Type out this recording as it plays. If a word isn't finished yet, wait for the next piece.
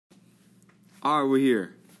Alright, we're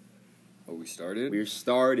here. Oh, we started? We're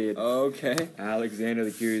started. Okay. Alexander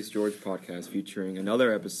the Curious George podcast featuring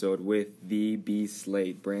another episode with the B.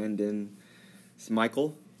 Slate. Brandon...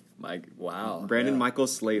 Michael? Wow. Brandon yeah. Michael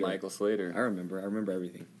Slater. Michael Slater. I remember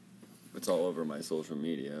everything. It's all over my social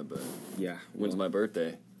media, but... Yeah. When's my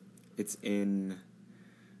birthday? It's in...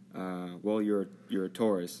 you're a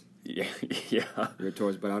Taurus. Yeah. You're a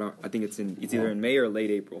Taurus, but I think it's either in May or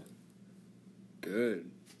late April. Good.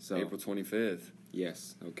 So April 25th.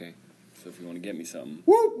 Yes, okay. So if you want to get me something.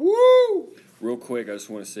 Woo! Woo! Real quick, I just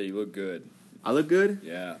want to say you look good. I look good?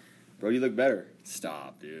 Yeah. Bro, you look better.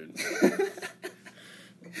 Stop, dude.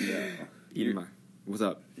 No. What's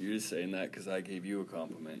up? You're just saying that because I gave you a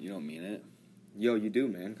compliment. You don't mean it. Yo, you do,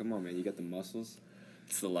 man. Come on, man. You got the muscles.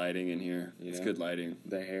 It's the lighting in here. You It's know? good lighting.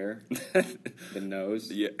 The hair. The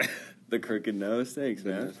nose. Yeah. The crooked nose. Thanks, The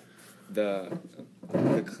man. nose.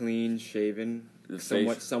 The clean shaven, The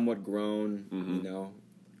somewhat grown, Mhm. you know.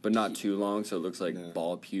 But not too long, so it looks like No.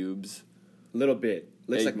 ball pubes. A little bit.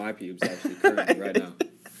 Looks Hey. like my pubes actually currently right now.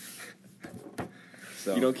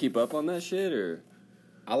 So You don't keep up on that shit, or?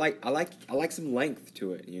 I like some length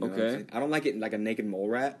to it, you know. What I'm Okay. saying? I don't like it like a naked mole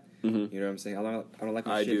rat. Mhm. You know what I'm saying? I don't like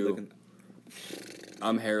my I shit do. looking.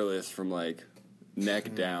 I'm hairless from like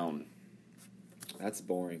neck down. That's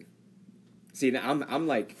boring. See, now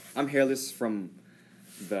I'm hairless from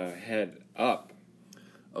the head up,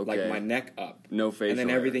 Okay. like my neck up, No facial and then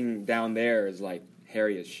hair. everything down there is like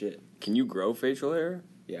hairy as shit. Can you grow facial hair?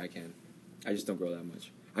 Yeah, I can. I just don't grow that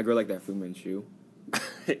much. I grow like that Fu Manchu.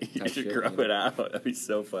 You Type should shit, grow you know? it out. That'd be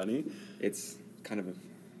so funny. It's kind of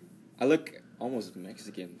I look almost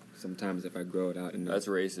Mexican sometimes if I grow it out. That's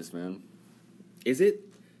racist, man. Is it?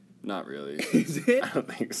 Not really. Is it? I don't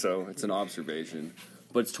think so. It's an observation.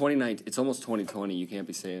 But it's 2019. It's almost 2020. You can't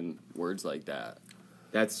be saying words like that.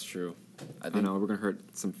 That's true. I I think know we're gonna hurt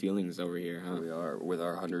some feelings over here, huh? we are with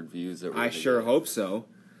our 100 views. That we're I gonna sure get. hope so.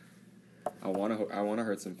 I wanna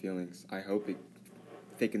hurt some feelings. I hope it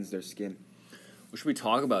thickens their skin. What should we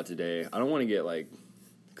talk about today? I don't want to get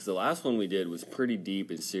because the last one we did was pretty deep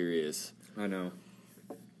and serious. I know.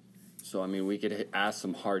 So I mean, we could ask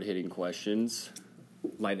some hard-hitting questions.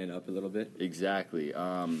 Lighten it up a little bit. Exactly.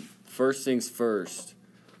 First things first.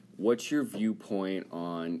 What's your viewpoint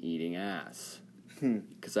on eating ass?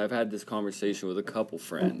 Because I've had this conversation with a couple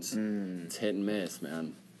friends. It's hit and miss,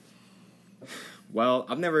 man. Well,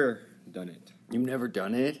 I've never done it. You've never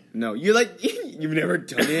done it? No, you've never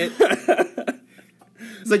done it.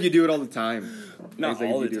 It's like you do it all the time. Not It's like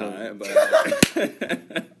all you the do time,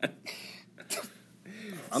 but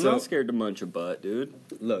I'm So- not scared to munch a butt, dude.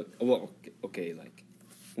 Look, well, okay, like,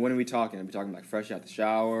 when are we talking? Are we talking like fresh out the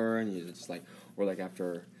shower, and you're just like, or like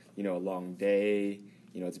after, a long day,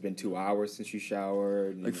 it's been 2 hours since you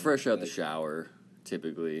showered. Like fresh out the shower,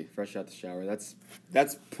 typically. Fresh out the shower. That's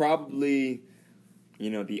probably,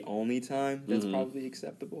 the only time that's probably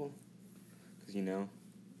acceptable. Because, I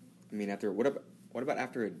mean, what about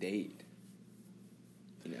after a date?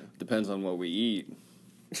 Depends on what we eat.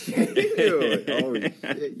 Ew, holy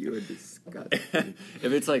shit, you are disgusting.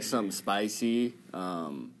 If it's like something spicy,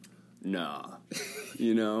 nah.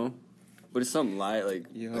 But it's something light, like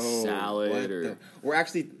a salad or... We're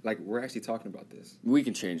actually talking about this. We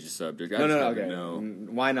can change the subject. No, okay. okay.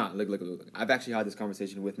 Why not? Look. I've actually had this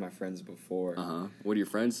conversation with my friends before. Uh-huh. What do your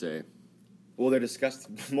friends say? Well, they're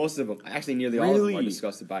disgusted. Most of them, actually nearly all of them are Really?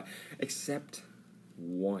 disgusted by it. Except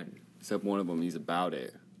one. Except one of them, he's about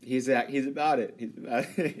it. He's about it. He's about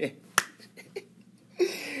it.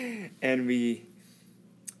 And we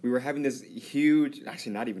were having this huge,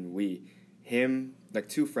 actually not even we, him, like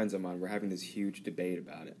two friends of mine were having this huge debate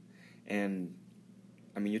about it. And,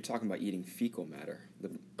 I mean, you're talking about eating fecal matter.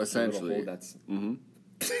 Essentially. Hole that's... Mm-hmm.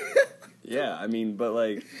 Yeah, I mean, but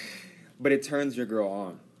like... But it turns your girl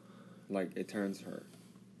on. Like, it turns her.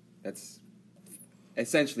 That's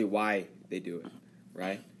essentially why they do it,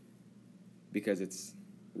 right? Because it's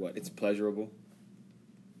pleasurable.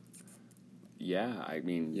 Yeah, I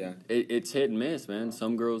mean, Yeah. It's hit and miss, man.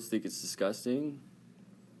 Some girls think it's disgusting.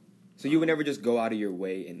 So you would never just go out of your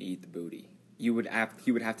way and eat the booty. You would have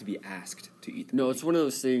to be asked to eat the No, booty. it's one of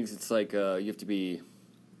those things, it's like you have to be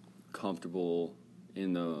comfortable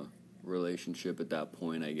in the relationship at that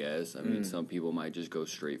point, I guess. I mean, some people might just go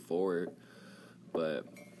straight for it. But...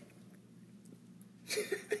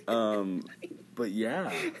 but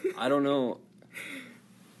yeah, I don't know.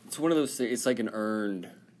 It's one of those things. It's like an earned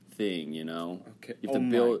thing, Okay. You have to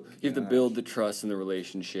build. You have to build the trust in the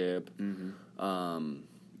relationship.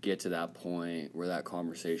 Get to that point where that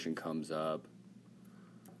conversation comes up.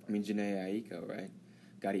 I mean, Janae Aiko, right?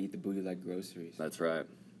 Got to eat the booty like groceries. That's right.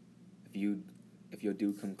 If your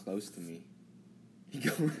dude come close to me,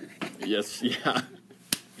 Yes, yeah.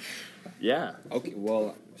 Yeah. Okay,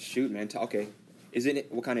 well, shoot, man. Okay.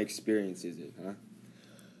 What kind of experience is it, huh?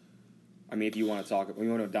 I mean, if you want to talk, you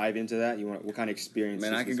want to dive into that, what kind of experience?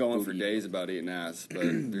 Man, is I could this go on for booty days eater? about eating ass, but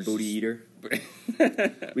there's Booty eater.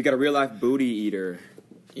 We got a real life booty eater.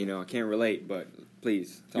 You know, I can't relate, but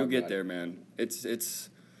please. You'll get there, man. It's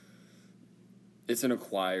an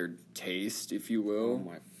acquired taste, if you Oh will.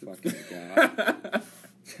 my fucking god.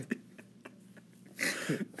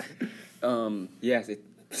 Yes, it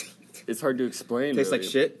It's hard to explain. tastes like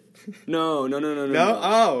really. shit. No. No?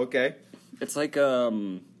 Oh, okay. It's like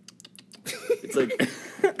it's like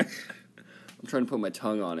I'm trying to put my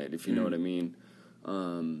tongue on it, if you know what I mean.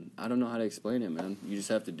 I don't know how to explain it, man. You just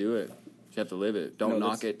have to do it. You have to live it. Don't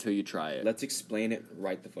knock it till you try it. Let's explain it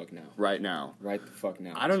right the fuck now. Right now. Right the fuck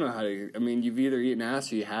now. I don't know how to. I mean, you've either eaten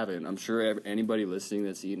ass or you haven't. I'm sure anybody listening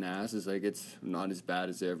that's eaten ass is like, it's not as bad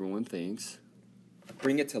as everyone thinks.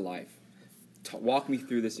 Bring it to life. Walk me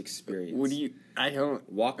through this experience. What do you? I don't.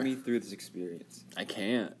 Walk me through this experience. I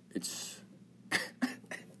can't. It's.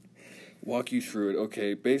 Walk you through it.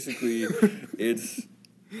 Okay, basically, it's.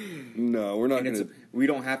 No, we're not gonna. We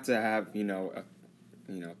don't have to have a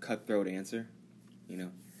cutthroat answer.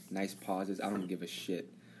 Nice pauses. I don't give a shit.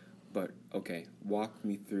 But okay, walk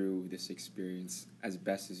me through this experience as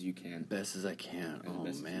best as you can. Best as I can. As Oh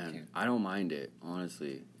best as you man, can. I don't mind it.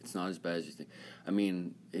 Honestly, it's not as bad as you think. I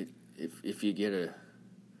mean, if you get a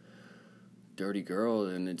dirty girl,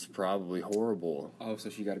 then it's probably horrible. Oh, so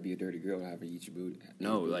she got to be a dirty girl to have her eat your booty?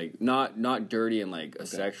 No, like not dirty and like a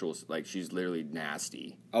sexual. Like she's literally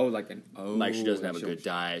nasty. Oh, like Like she doesn't have a she'll good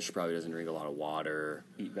diet. She probably doesn't drink a lot of water.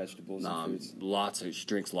 eat vegetables and fruits. She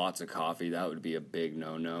drinks lots of coffee. That would be a big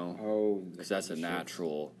no. Oh, Because that's a shit.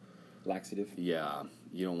 natural. Laxative. Yeah,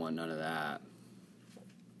 you don't want none of that.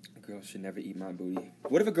 A girl should never eat my booty.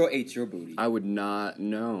 What if a girl ate your booty? I would not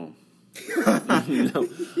know. No,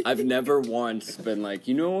 I've never once been like,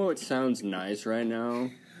 you know what sounds nice right now?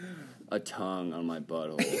 A tongue on my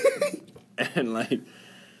butthole. And like,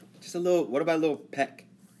 Just a little. What about a little peck?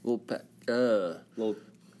 little peck. Little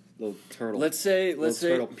turtle. Let's say,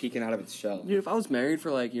 turtle peeking out of its shell. dude, if I was married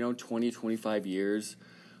for like 20, 25 years,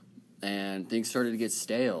 and things started to get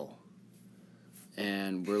stale,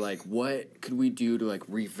 and we're like, what could we do to like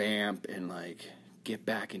revamp and like get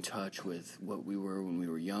back in touch with what we were when we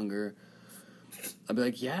were younger? I'd be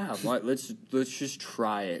like, yeah, let's just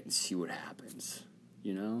try it and see what happens,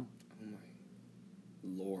 Oh my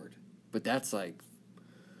lord. But that's like,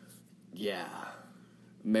 yeah,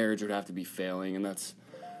 marriage would have to be failing, and that's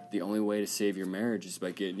the only way to save your marriage is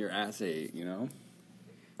by getting your ass ate,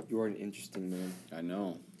 You are an interesting man. I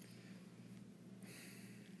know.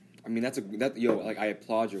 I mean, like I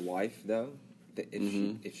applaud your wife though.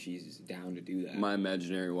 If she's down to do that. My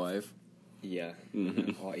imaginary wife. Yeah.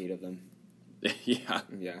 Mhm. All 8 of them. Yeah.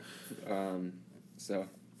 Yeah. So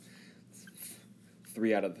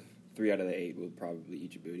 3 out of the 8 will probably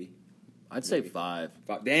eat your booty. I'd say 5.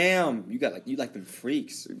 Damn, you like them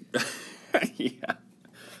freaks. Yeah.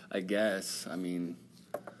 I guess. I mean,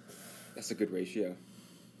 That's a good ratio.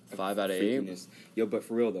 5 out of 8. Freakiness. Yo, but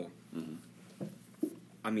for real though. Mhm.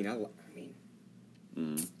 I mean,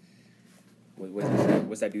 Mm.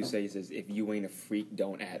 what's that dude say? He says, "If you ain't a freak,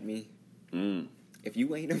 don't at me." Mm. If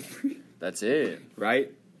you ain't a freak, That's it.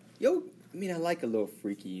 right? Yo, I mean, I like a little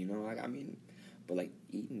freaky, I mean, but like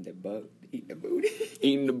eating the booty,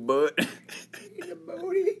 Eating the butt. eating the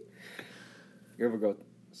booty.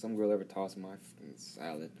 Some girl ever tossed my fucking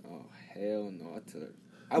salad? Oh hell no!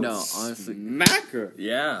 I would honestly. smack her.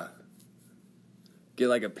 Yeah. Get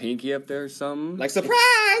like a pinky up there or something. Like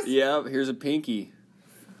surprise. Yeah, here's a pinky.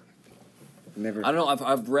 Never. I don't know.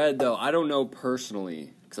 I've read though. I don't know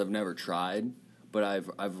personally because I've never tried, but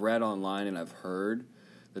I've read online and I've heard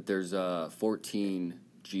that there's 14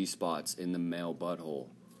 G spots in the male butthole.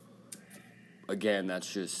 Again,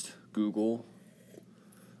 that's just Google.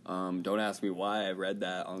 Don't ask me why I read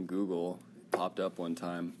that on Google. It popped up one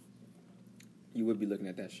time. You would be looking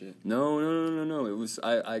at that shit. No. It was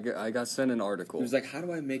I got sent an article. It was like, how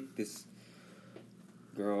do I make this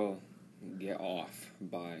girl get off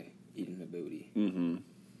by eating the booty? Mm-hmm.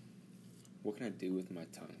 What can I do with my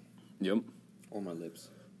tongue? Yep. Or my lips?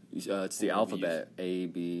 It's the alphabet. A,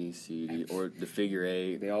 B, C, D, or the figure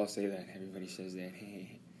 8. They all say that. Everybody says that.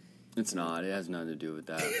 Hey. It's not. It has nothing to do with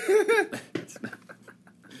that. It's not.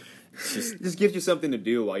 It just gives you something to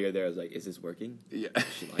do while you're there. It's like, is this working? Yeah.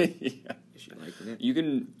 Yeah. Is she liking it? You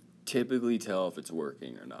can typically tell if it's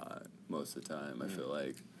working or not most of the time, I feel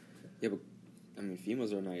like. Yeah, but, I mean,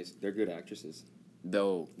 females are nice. They're good actresses.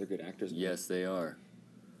 Though, They're good actors. Man. yes, they are.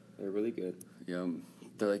 They're really good. Yeah,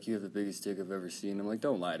 They're like, you have the biggest dick I've ever seen. I'm like,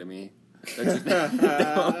 don't lie to me. That's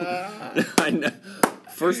just, I know.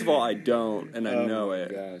 First of all, I don't, and I know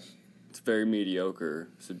it. Gosh. It's very mediocre.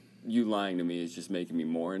 So you lying to me is just making me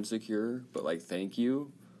more insecure. But like, thank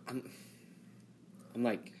you. I'm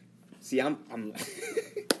like, see, I'm I'm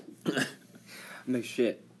like,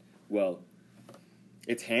 shit. Well,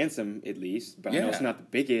 it's handsome at least, but I know it's not the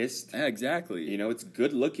biggest. Yeah, exactly. You know, it's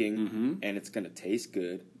good looking, and it's gonna taste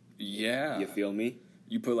good. Yeah. You feel me?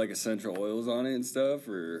 You put like essential oils on it and stuff,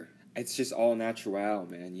 or It's just all natural,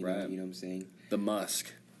 man. You know Right. what I'm saying? the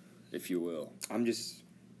musk, if you will. I'm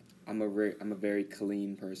a very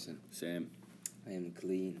clean person. Same. I am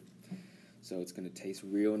clean. So it's gonna taste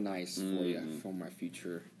real nice for you, for my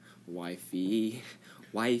future wifey.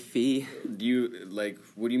 Wifey. Do you like?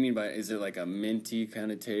 What do you mean by? Is it like a minty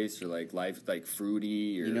kind of taste, or like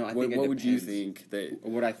fruity, or You know, I what? think it What would you depends. think that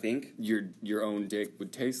What I think? your own dick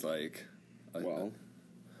would taste like? Well,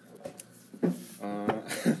 I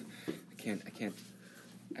can't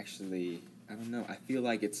actually. I don't know. I feel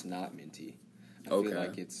like it's not minty. I feel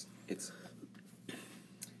like it's. If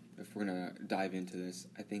we're gonna dive into this,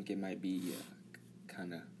 I think it might be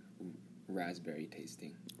kind of raspberry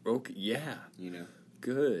tasting. Okay. Yeah. You know.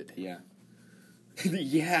 Good. Yeah.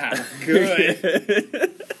 Yeah. Good.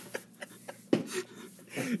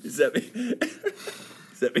 Is that me?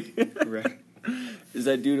 Is that me? Right. Is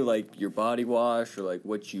that due to like your body wash or like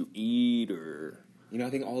what you eat or? You know, I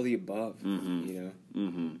think all the above. Mm-hmm. You know.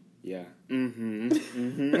 Mm-hmm. Yeah. Mm-hmm.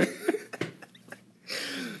 Mm-hmm.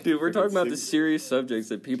 Dude, we're talking about the serious subjects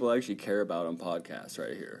that people actually care about on podcasts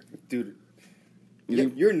right here. Dude. You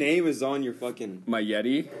think Your name is on your fucking. my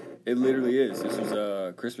Yeti? It literally is. This is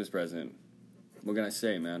a Christmas present. What can I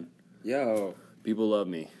say, man? Yo. People love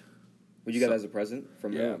me. What you got as a present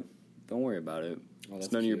from Yeah. him? Don't worry about it. Oh, It's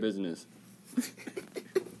that's none of your cute. business.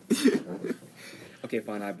 Okay,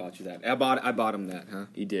 fine. I bought you that. I bought him that, huh?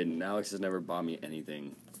 He didn't. Alex has never bought me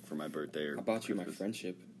anything for my birthday or I bought you my Christmas.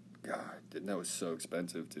 friendship. God, that was so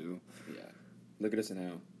expensive too. Yeah. Look at us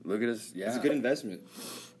now. Look at us. Yeah. It's a good investment.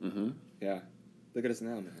 Mm-hmm. Yeah. Look at us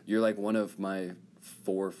now, man. You're like one of my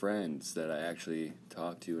 4 friends that I actually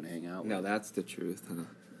talk to and hang out with. Now that's the truth, huh?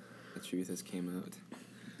 The truth has came out.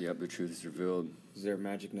 Yep, the truth is revealed. Is there a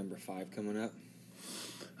magic number 5 coming up?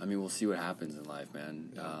 I mean, we'll see what happens in life,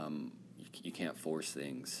 man. You can't force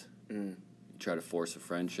things. Mm. You try to force a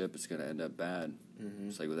friendship, it's going to end up bad. Mm-hmm.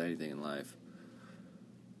 It's like with anything in life.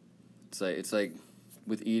 It's like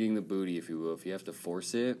with eating the booty, if you will. If you have to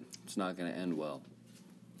force it, it's not going to end well.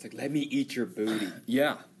 It's like, let me eat your booty.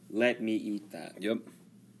 Yeah. Let me eat that. Yep.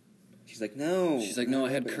 She's like, no. She's like, no,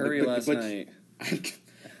 I had curry last night.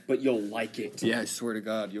 But you'll like it. Yeah, I swear to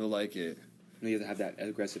God, you'll like it. No, you have to have that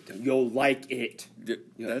aggressive tone. You'll like it.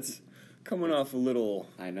 That's coming off a little...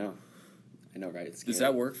 I know, right? It's Does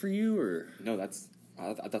scary. that work for you, or... No, that's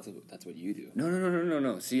what you do.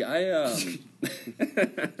 No. See,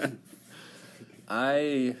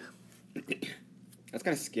 I That's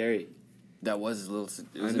kind of scary. that was a little.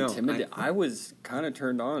 It was I know, intimidating. I was kind of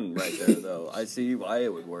turned on right there, though. I see why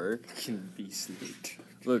it would work. Can be sneaked.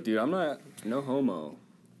 Look, dude, I'm not no homo.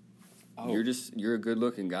 Oh, You're a good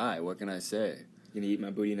looking guy. What can I say? You gonna eat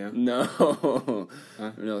my booty now? No,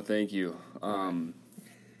 Huh? no, thank you.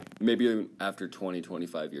 Maybe after 20,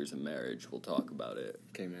 25 years of marriage, we'll talk about it.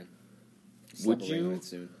 Okay, man. Would Stop away you- with it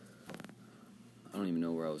soon? I don't even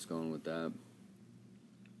know where I was going with that.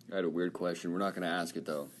 I had a weird question. We're not going to ask it,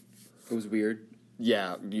 though. It was weird.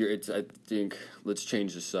 Yeah, I think let's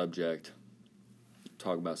change the subject.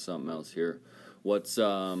 Talk about something else here. What's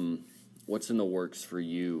in the works for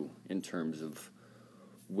you in terms of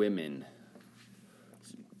women?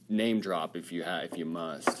 Name drop if you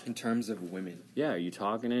must. In terms of women. Yeah, are you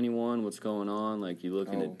talking to anyone? What's going on? Like, you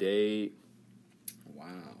looking to Oh. date?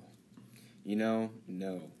 Wow. You know,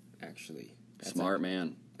 no, actually. Smart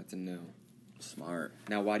man. That's a no. Smart.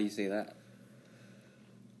 Now, why do you say that?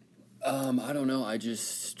 I don't know.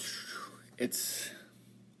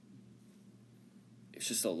 It's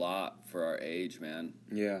just a lot for our age, man.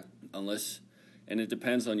 Yeah. And it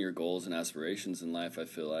depends on your goals and aspirations in life, I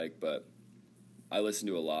feel like, but I listen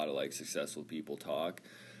to a lot of, like, successful people talk,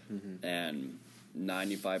 and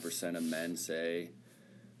 95% of men say,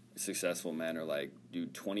 successful men are like,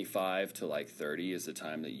 dude, 25 to, like, 30 is the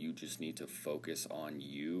time that you just need to focus on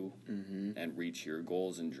you and reach your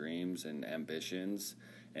goals and dreams and ambitions,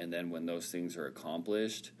 and then when those things are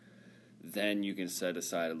accomplished, then you can set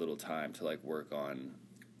aside a little time to, like, work on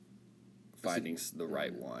finding the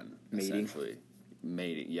right one, Mating. essentially.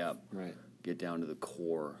 Mating, yep. Right. Get down to the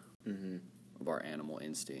core Mm-hmm. of our animal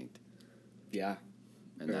instinct, Yeah.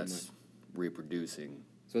 and Very that's reproducing.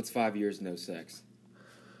 So it's 5 years, no sex.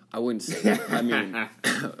 I wouldn't say that. I mean,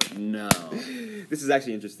 no. This is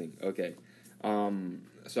actually interesting. Okay.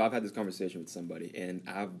 So I've had this conversation with somebody, and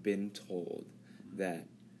I've been told that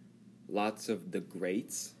lots of the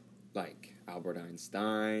greats, like Albert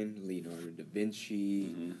Einstein, Leonardo da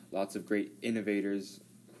Vinci, lots of great innovators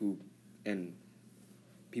and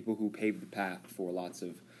people who paved the path for lots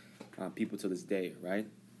of people to this day, right?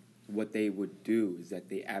 What they would do is that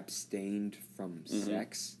they abstained from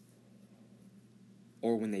sex,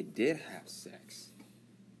 or when they did have sex,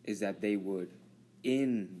 is that they would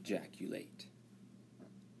ejaculate.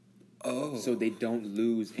 Oh. So they don't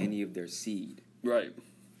lose any of their seed. Right.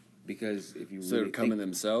 Because if you so really come in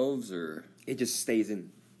themselves, or it just stays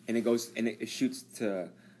in, and it goes and it shoots to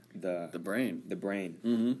the brain. The brain.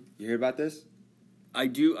 Mm-hmm. You hear about this? I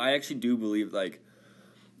do. I actually do believe. Like,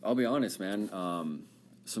 I'll be honest, man.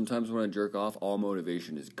 Sometimes when I jerk off, all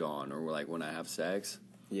motivation is gone, or like when I have sex.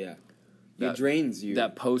 Yeah. It drains you.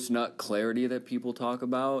 That post-nut clarity that people talk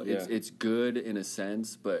about, Yeah. it's good in a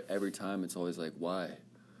sense, but every time it's always like, why?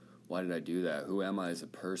 Why did I do that? Who am I as a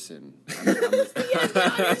person?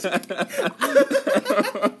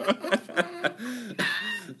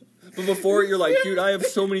 But before, you're like, dude, I have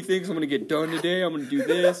so many things I'm going to get done today. I'm going to do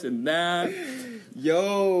this and that.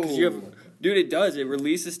 Yo. Dude, it does. It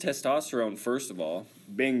releases testosterone, first of all.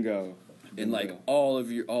 Bingo. And like all of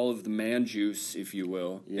the man juice, if you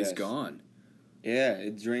will, is gone. Yeah,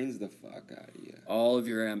 it drains the fuck out of you. All of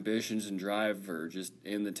your ambitions and drive are just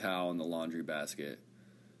in the towel in the laundry basket.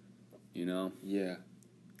 You know? Yeah.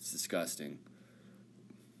 It's disgusting.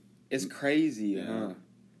 It's crazy, huh?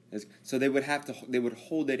 So they would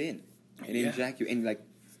hold it in and ejaculate, and like,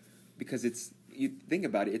 because you think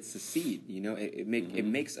about it, it's a seed, you know, it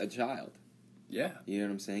makes a child. Yeah. You know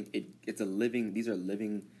what I'm saying? These are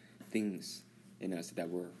living things in us that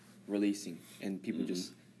we're releasing, and people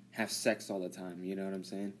just have sex all the time, you know what I'm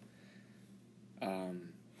saying?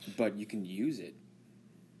 But you can use it.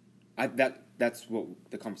 That's what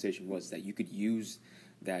the conversation was, that you could use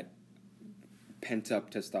that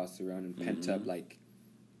pent-up testosterone and pent-up, like,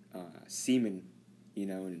 semen, you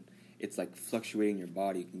know, and it's, like, fluctuating your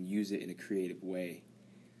body. You can use it in a creative way.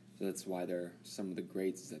 So that's why they're some of the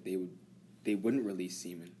greats, is that they wouldn't release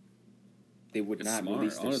semen. They would not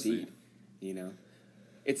release their seed, you know?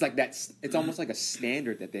 It's like it's almost like a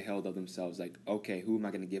standard that they held of themselves, like, okay, who am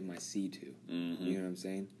I going to give my seed to? Mm-hmm. You know what I'm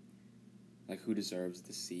saying? Like, who deserves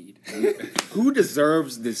the seed? Who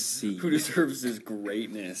deserves this seed? Who deserves this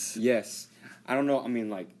greatness? Yes. I don't know. I mean,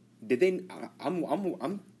 like, did they?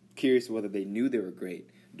 I'm curious whether they knew they were great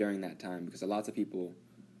during that time, because lots of people.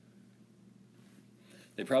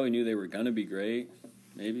 They probably knew they were gonna be great,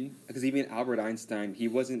 maybe. Because even Albert Einstein, he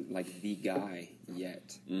wasn't like the guy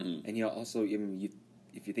yet, and he also,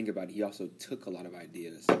 if you think about it, he also took a lot of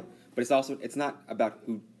ideas. But it's not about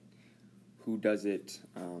who does it.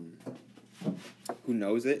 Who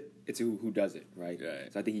knows it? It's who does it, right?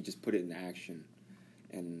 Right. So I think he just put it into action,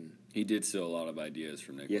 and he did steal a lot of ideas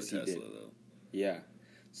from Nikola Tesla, though. Yeah.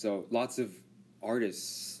 So lots of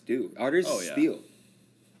artists do. Artists steal.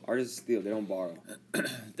 Artists steal. They don't borrow.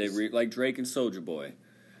 Like Drake and Soulja Boy.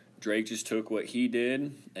 Drake just took what he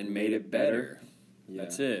did and made it better. Yeah.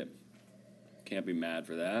 That's it. Can't be mad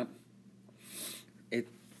for that.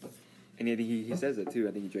 And he says it too.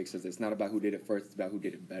 I think Drake says it. It's not about who did it first. It's about who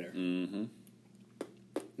did it better. Mm-hmm.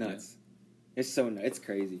 Nuts. Yeah. It's so nuts. It's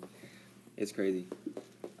crazy. It's crazy.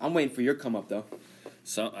 I'm waiting for your come up though.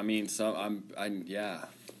 I'm waiting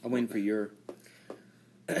for your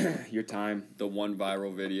time. The one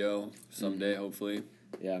viral video someday, hopefully.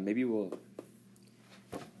 Yeah, maybe we'll.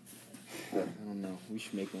 I don't know. We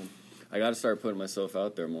should make one. I got to start putting myself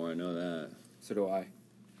out there more. I know that. So do I.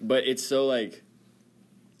 But it's so like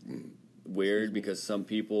weird because some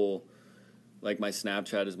people, like, my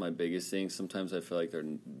Snapchat is my biggest thing. Sometimes I feel like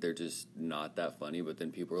they're just not that funny, but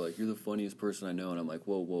then people are like, "You're the funniest person I know," and I'm like,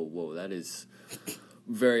 whoa, that is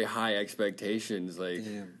very high expectations. Like,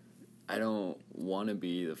 damn. I don't want to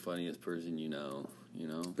be the funniest person you know.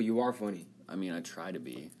 But you are funny. I mean, I try to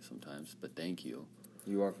be sometimes, but thank you.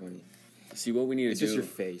 You are funny. See, what we need to do... It's just your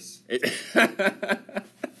face.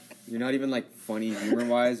 You're not even, like, funny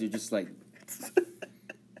humor-wise. You're just, like...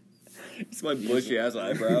 It's my bushy-ass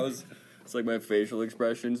eyebrows. It's like my facial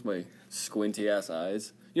expressions, my squinty-ass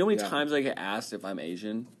eyes. You know how many times I get asked if I'm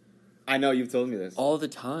Asian? I know, you've told me this. All the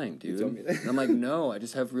time, dude. You told me that. And I'm like, no, I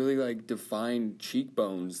just have really, like, defined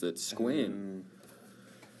cheekbones that squint.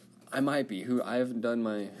 I might be. I haven't done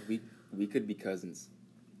my... We could be cousins.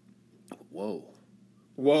 Whoa.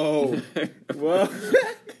 Whoa.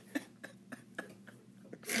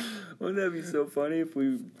 Wouldn't that be so funny if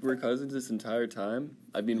we were cousins this entire time?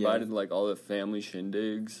 I'd be invited to like all the family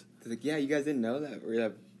shindigs. They're like, yeah, you guys didn't know that? We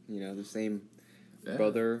have, the same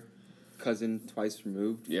brother, cousin twice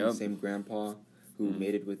removed from the same grandpa who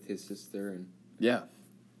mated with his sister. And yeah.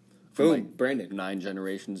 Boom, like Brandon. 9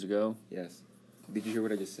 generations ago. Yes. Did you hear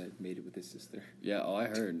what I just said? Mated with his sister. Yeah, I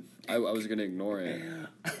heard. I was going to ignore it.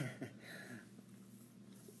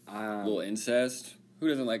 Little incest. Who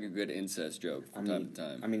doesn't like a good incest joke from time to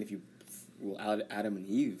time? I mean, Adam and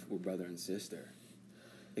Eve were brother and sister.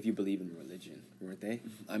 If you believe in religion, weren't they?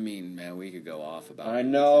 I mean, man, we could go off about it. I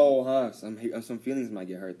know, huh? Some feelings might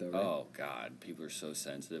get hurt, though, right? Oh, God. People are so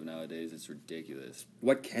sensitive nowadays. It's ridiculous.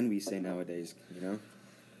 What can we say nowadays,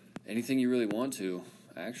 Anything you really want to,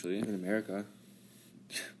 actually. In America.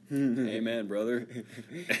 Amen, brother.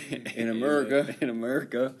 In America. In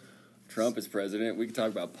America. Trump is president. We can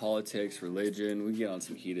talk about politics, religion. We can get on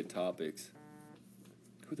some heated topics.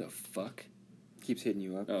 Who the fuck? Keeps hitting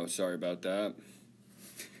you up. Oh, sorry about that.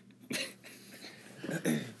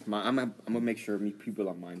 I'm gonna make sure people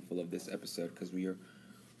are mindful of this episode because we're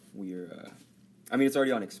I mean, it's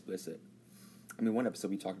already on explicit. I mean, one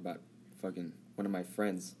episode we talked about fucking one of my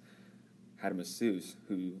friends had a masseuse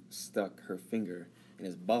who stuck her finger in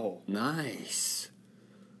his butthole. Nice.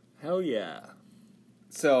 Hell yeah.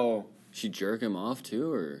 So she jerk him off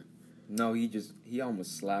too, or no? He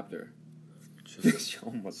almost slapped her. She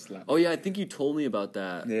almost slapped. Oh yeah, I think you told me about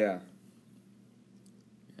that. Yeah.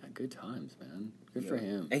 Yeah, good times, man. Good for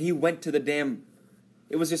him. And he went to the damn.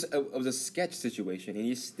 It was a sketch situation, and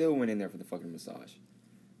he still went in there for the fucking massage.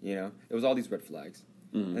 It was all these red flags.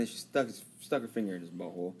 Mm-hmm. And then she stuck her finger in his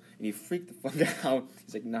butthole, and he freaked the fuck out.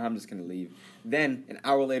 He's like, "Nah, I'm just gonna leave." Then an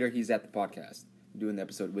hour later, he's at the podcast doing the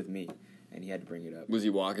episode with me, and he had to bring it up. Was he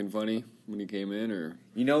walking funny when he came in, or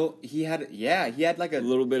he had like a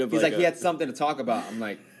little bit of. He's like he had something to talk about. I'm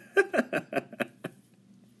like.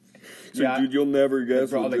 So, dude, you'll never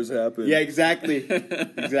guess what just happened. Yeah, exactly.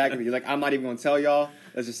 Exactly. You're like, I'm not even going to tell y'all.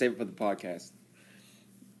 Let's just save it for the podcast.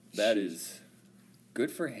 That is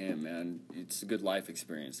good for him, man. It's a good life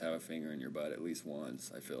experience to have a finger in your butt at least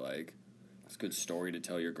once, I feel like. It's a good story to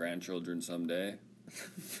tell your grandchildren someday.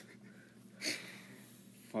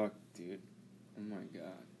 Fuck, dude. Oh, my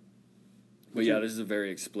God. But yeah, this is a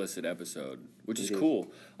very explicit episode, which is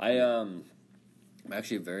cool. I'm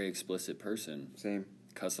actually a very explicit person. Same.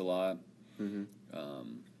 Cuss a lot. Mm-hmm.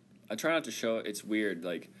 I try not to show. It's weird.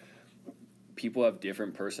 Like, people have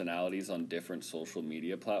different personalities on different social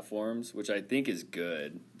media platforms, which I think is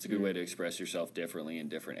good. It's a good way to express yourself differently in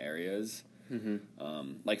different areas.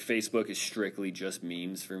 Mm-hmm. Like, Facebook is strictly just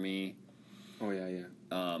memes for me. Oh, yeah.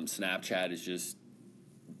 Snapchat is just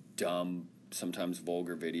dumb, sometimes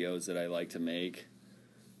vulgar videos that I like to make.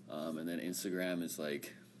 And then Instagram is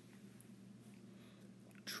like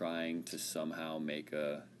trying to somehow make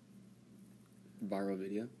a viral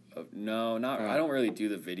video. No, not. I don't really do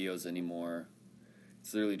the videos anymore.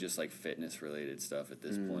 It's literally just like fitness related stuff at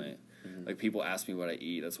this point. Mm-hmm. Like, people ask me what I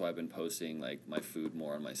eat. That's why I've been posting like my food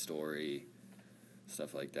more on my story,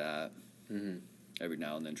 stuff like that. Mm-hmm. Every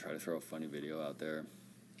now and then, try to throw a funny video out there.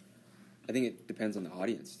 I think it depends on the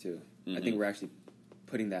audience too. Mm-hmm. I think we're actually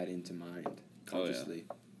putting that into mind consciously.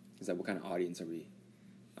 Oh, yeah. Is that what kind of audience are we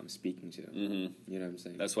speaking to? Mm-hmm. You know what I'm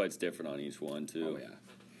saying? That's why it's different on each one too. Oh yeah.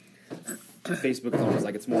 Facebook is almost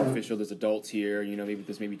like it's more official. There's adults here. Maybe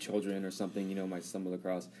there's children or something. Might stumble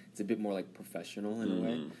across. It's a bit more like professional in a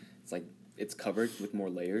way. It's like it's covered with more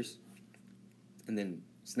layers. And then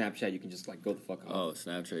Snapchat, you can just like go the fuck off. Oh,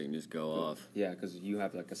 Snapchat, you can just go off. Yeah, because you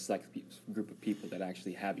have like a select group of people that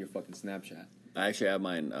actually have your fucking Snapchat. I actually have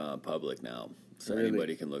mine public now, so really?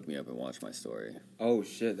 Anybody can look me up and watch my story. Oh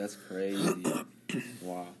shit, that's crazy.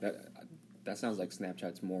 Wow, that sounds like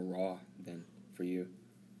Snapchat's more raw than for you.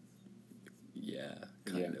 Yeah,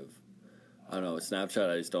 kind of. I don't know. With Snapchat,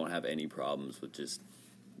 I just don't have any problems with just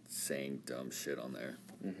saying dumb shit on there.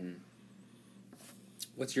 Mm-hmm.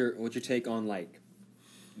 What's your take on like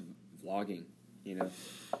vlogging?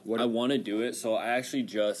 I want to do it, so I actually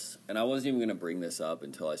and I wasn't even going to bring this up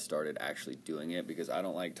until I started actually doing it, because I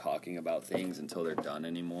don't like talking about things until they're done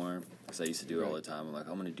anymore, because I used to do it all the time. I'm like,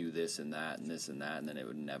 I'm going to do this and that and this and that, and then it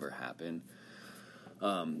would never happen.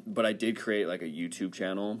 But I did create like a YouTube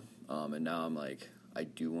channel, and now I'm like, I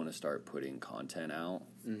do want to start putting content out,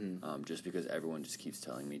 just because everyone just keeps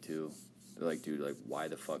telling me to. They're like, dude, like, why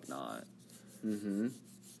the fuck not? Mm-hmm.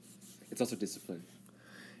 It's also discipline.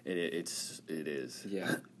 It is.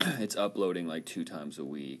 Yeah. It's uploading like 2 times a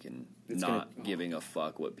week and not giving a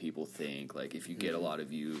fuck what people think. Like, if you get a lot of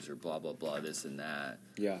views or blah, blah, blah, this and that.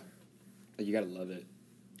 Yeah. You gotta love it.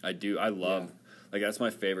 I do. I love... Like, that's my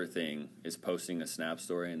favorite thing, is posting a Snap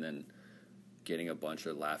story and then getting a bunch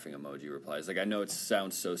of laughing emoji replies. Like, I know it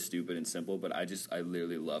sounds so stupid and simple, but I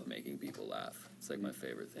literally love making people laugh. It's, like, my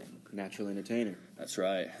favorite thing. Natural entertainer. That's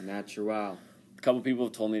right. Natural. A couple people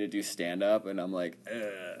have told me to do stand-up, and I'm like,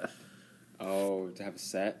 ugh. Oh, to have a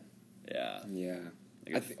set? Yeah. Yeah.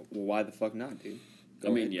 Like well, why the fuck not, dude?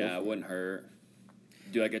 It wouldn't hurt.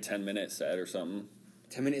 Do, like, a 10-minute set or something.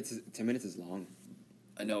 10 minutes is long.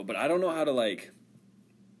 I know, but I don't know how to, like...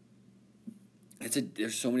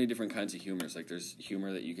 There's so many different kinds of humors. Like, there's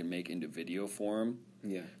humor that you can make into video form.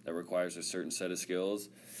 Yeah. That requires a certain set of skills.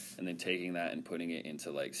 And then taking that and putting it into,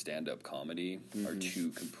 like, stand-up comedy are two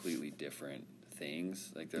completely different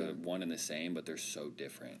things. Like, they're one and the same, but they're so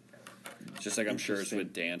different. Just like I'm sure it's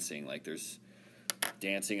with dancing. Like, there's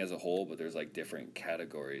dancing as a whole, but there's, like, different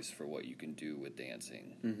categories for what you can do with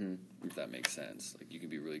dancing. Mm-hmm. If that makes sense. Like, you can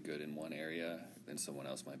be really good in one area, then someone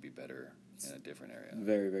else might be better in a different area.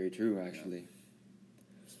 Very, very true, actually. Yeah.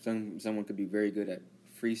 Someone could be very good at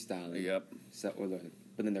freestyling. Yep.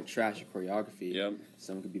 But then they're trash at choreography. Yep.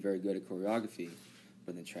 Someone could be very good at choreography,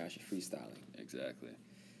 but then trash at freestyling. Exactly.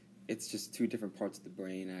 It's just two different parts of the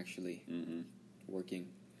brain, actually, working.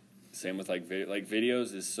 Same with, like,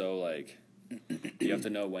 videos is so, like, you have to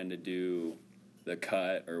know when to do the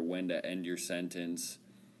cut or when to end your sentence,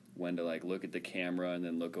 when to, like, look at the camera and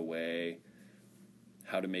then look away,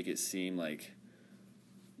 how to make it seem like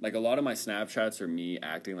a lot of my Snapchats are me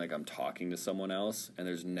acting like I'm talking to someone else, and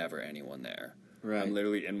there's never anyone there. Right. I'm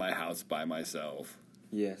literally in my house by myself.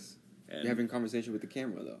 Yes. And you're having a conversation with the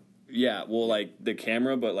camera, though. Yeah, well, like, the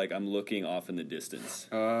camera, but, like, I'm looking off in the distance.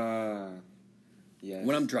 Yes.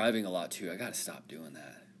 When I'm driving a lot, too, I gotta stop doing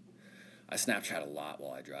that. I Snapchat a lot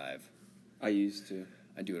while I drive. I used to.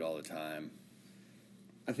 I do it all the time.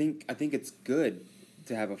 I think it's good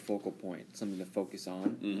to have a focal point, something to focus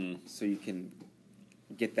on, so you can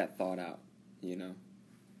get that thought out, you know?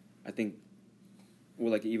 I think,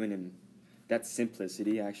 well, like, even in that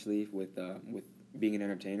simplicity, actually, with being an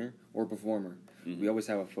entertainer or performer, we always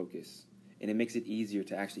have a focus. And it makes it easier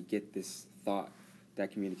to actually get this thought,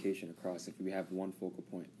 that communication across if we have one focal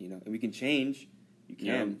point, you know? And we can change, you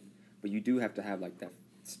can, but you do have to have, like, that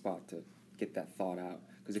spot to get that thought out.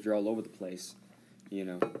 Because if you're all over the place, you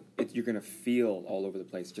know, you're going to feel all over the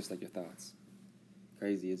place, just like your thoughts.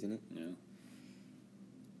 Crazy, isn't it? Yeah.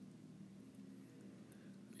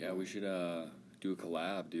 Yeah, we should do a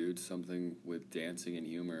collab, dude. Something with dancing and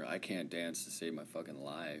humor. I can't dance to save my fucking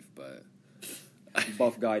life, but...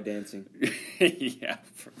 Buff guy dancing. Yeah.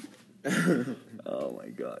 Oh, my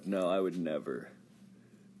God. No, I would never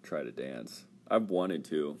try to dance. I've wanted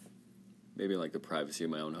to. Maybe in, like, the privacy of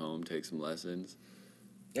my own home, take some lessons.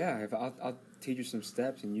 Yeah, I'll teach you some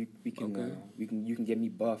steps, and you can get me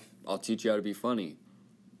buff. I'll teach you how to be funny.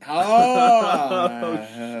 Oh!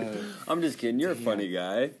 I'm just kidding. You're a funny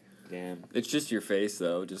guy. Damn. It's just your face,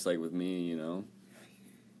 though, just like with me, you know?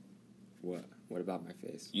 What? What about my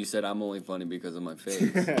face? You said I'm only funny because of my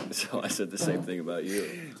face. So I said the same thing about you.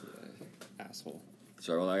 Yeah, asshole.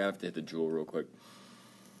 Sorry, well, I have to hit the jewel real quick.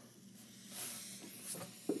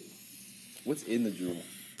 What's in the jewel?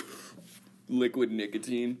 Liquid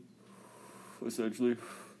nicotine, essentially.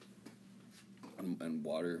 And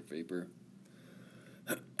water vapor.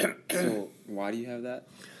 So, why do you have that?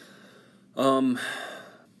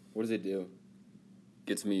 What does it do?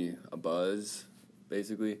 Gets me a buzz,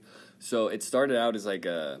 basically. So it started out as like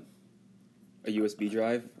a USB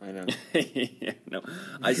drive? I know. Yeah, no.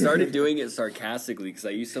 I started doing it sarcastically because I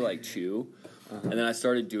used to like chew. And then I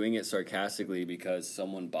started doing it sarcastically because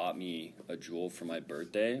someone bought me a jewel for my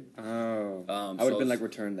birthday. Oh. I would have been like,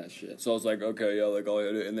 return that shit. So I was like, okay, yeah, like I'll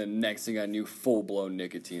hit it. And then next thing I knew, full-blown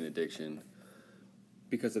nicotine addiction.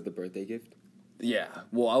 Because of the birthday gift? Yeah.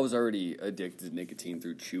 Well, I was already addicted to nicotine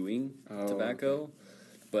through chewing tobacco. Okay.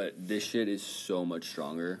 But this shit is so much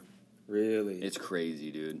stronger. Really? It's crazy,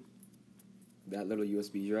 dude. That little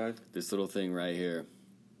USB drive? This little thing right here.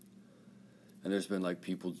 And there's been, like,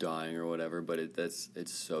 people dying or whatever, but it's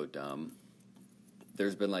so dumb.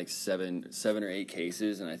 There's been, like, seven or eight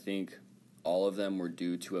cases, and I think all of them were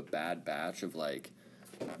due to a bad batch of, like,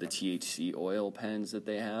 the THC oil pens that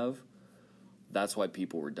they have. That's why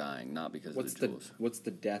people were dying, not because of the jewels. What's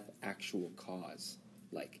the death actual cause?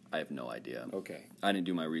 Like, I have no idea. Okay. I didn't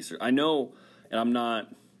do my research. I know, and I'm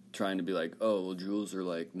not trying to be like, oh, well, jewels are,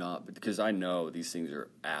 like, not... Because I know these things are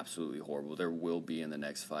absolutely horrible. There will be, in the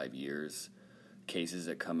next 5 years... cases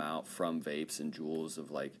that come out from vapes and jewels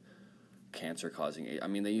of, like, cancer-causing... I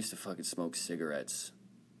mean, they used to fucking smoke cigarettes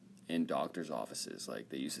in doctors' offices. Like,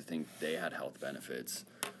 they used to think they had health benefits.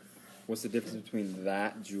 What's the difference between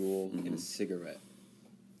that jewel and a cigarette?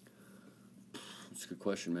 It's a good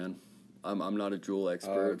question, man. I'm not a Juul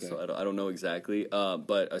expert, okay. so I don't know exactly.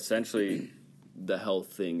 But essentially, the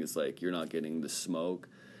health thing is like you're not getting the smoke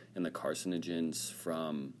and the carcinogens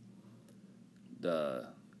from the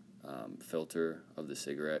filter of the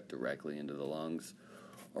cigarette directly into the lungs,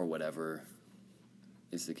 or whatever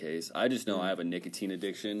is the case. I just know I have a nicotine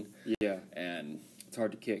addiction. Yeah. And It's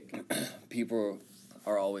hard to kick. people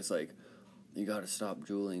are always like, you gotta stop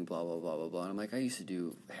juuling, blah, blah, blah, blah, blah. And I'm like, I used to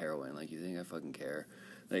do heroin. Like, you think I fucking care?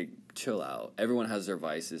 Like, chill out. Everyone has their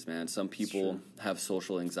vices, man. Some people have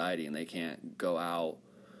social anxiety and they can't go out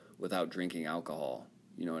without drinking alcohol.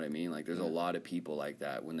 You know what I mean? Like, there's a lot of people like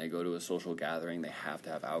that. When they go to a social gathering, they have to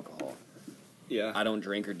have alcohol. Yeah. I don't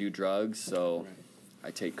drink or do drugs, so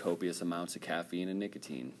I take copious amounts of caffeine and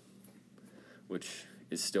nicotine, which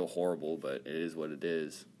is still horrible, but it is what it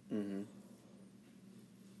is. Mm-hmm.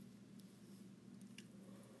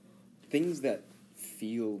 Things that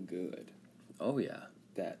feel good. Oh, yeah.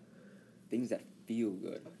 Things that feel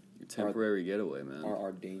good. Your temporary getaway, man.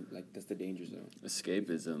 That's the danger zone.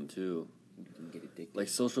 Escapism, too. You can get addicted. Like,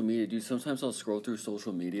 social media, dude. Sometimes I'll scroll through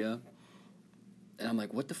social media, and I'm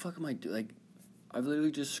like, what the fuck am I doing? Like, I've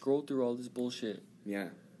literally just scrolled through all this bullshit. Yeah.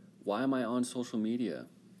 Why am I on social media?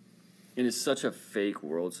 And it's such a fake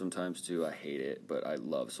world sometimes, too. I hate it, but I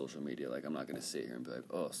love social media. Like, I'm not going to sit here and be like,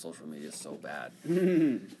 oh, social media is so bad.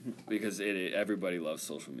 Because everybody loves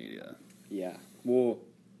social media. Yeah. Well,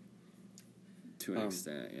 to an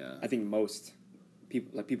extent, yeah. I think most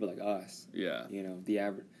people like us. Yeah. You know, the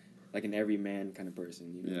average, like an everyman kind of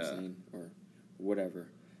person, you know what I'm saying? Or whatever.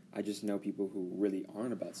 I just know people who really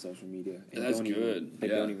aren't about social media. And That's good. They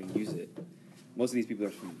don't even use it. Most of these people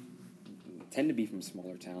tend to be from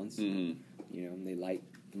smaller towns. Mm-hmm. You know, and they like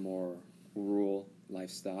the more rural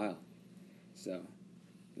lifestyle. So,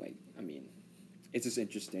 like, I mean, it's just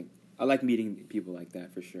interesting. I like meeting people like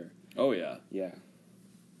that for sure. Oh, yeah. Yeah.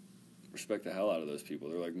 Respect the hell out of those people.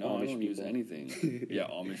 They're like, no, Amish I don't use people. anything. Yeah,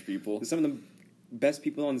 Amish people. Some of the best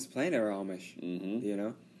people on this planet are Amish. Mm-hmm. You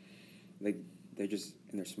know? Like,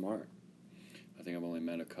 they're smart. I think I've only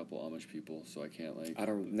met a couple Amish people, so I can't, like...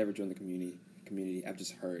 Never joined the community. I've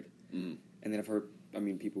just heard. Mm-hmm. And then I've heard,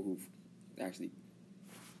 people who've actually...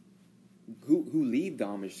 Who leave the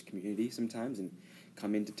Amish community sometimes and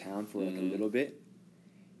come into town for, like, a little bit.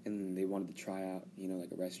 And they wanted to try out, like,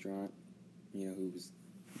 a restaurant, who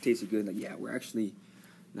tasted good. Like, yeah, we're actually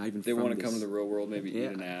not even They from want to this. come to the real world, maybe eat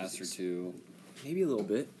an ass or two. Maybe a little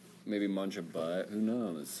bit. Maybe munch a butt. Who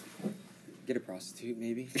knows? Get a prostitute,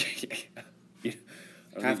 maybe. Yeah.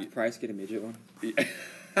 Half the price, get a midget one. You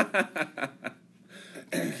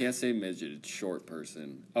can't say midget, it's short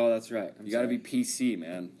person. Oh, that's right. You gotta be PC,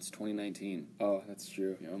 man. It's 2019. Oh, that's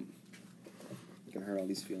true. Yep. You're gonna hurt all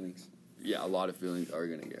these feelings. Yeah, a lot of feelings are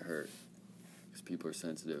gonna get hurt. Because people are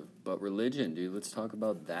sensitive. But religion, dude, let's talk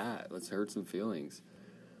about that. Let's hurt some feelings.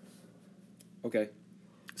 Okay.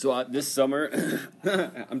 So this summer,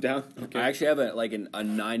 I'm down. Okay. I actually have a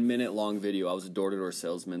 9-minute long video. I was a door-to-door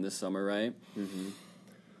salesman this summer, right? Mm-hmm.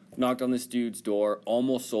 Knocked on this dude's door,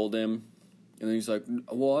 almost sold him. And then he's like,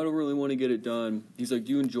 well, I don't really want to get it done. He's like,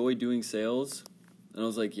 do you enjoy doing sales? And I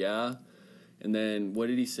was like, yeah. And then what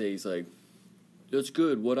did he say? He's like, that's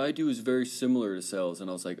good. What I do is very similar to sales. And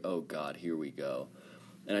I was like, oh, God, here we go.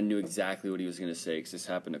 And I knew exactly what he was going to say because this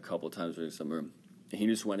happened a couple times during the summer. And he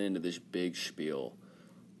just went into this big spiel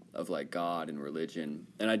of, like, God and religion.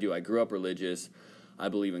 And I do. I grew up religious. I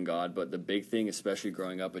believe in God. But the big thing, especially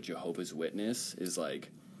growing up a Jehovah's Witness, is,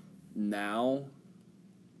 like, now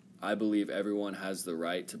I believe everyone has the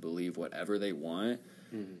right to believe whatever they want.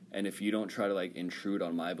 Mm-hmm. And if you don't try to, like, intrude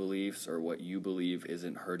on my beliefs or what you believe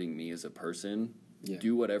isn't hurting me as a person,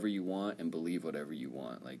 do whatever you want and believe whatever you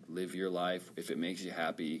want. Like, live your life. If it makes you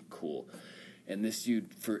happy, cool. And this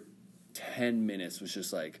dude, for 10 minutes, was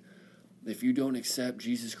just like, if you don't accept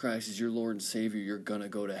Jesus Christ as your Lord and Savior, you're gonna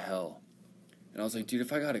go to hell. And I was like, dude,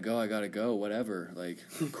 if I gotta go, I gotta go. Whatever. Like,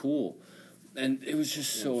 cool. And it was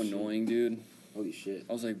just so annoying, dude. Holy shit.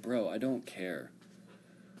 I was like, bro, I don't care.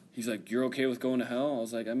 He's like, you're okay with going to hell? I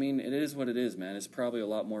was like, I mean, it is what it is, man. It's probably a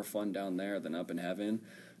lot more fun down there than up in heaven.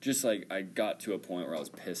 Just like, I got to a point where I was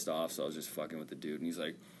pissed off, so I was just fucking with the dude. And he's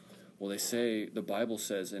like, well, they say, the Bible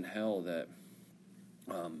says in hell that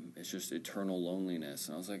it's just eternal loneliness.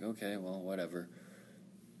 And I was like, okay, well, whatever.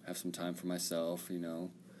 Have some time for myself,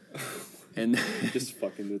 And just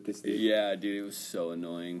fucking with this dude. Yeah, dude, it was so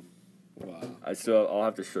annoying. Wow. I'll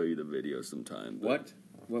have to show you the video sometime. What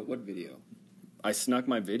video? I snuck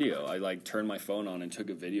my video. I turned my phone on and took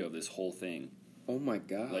a video of this whole thing. Oh my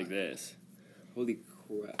god. Like this. Holy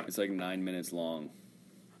crap. It's like 9 minutes long.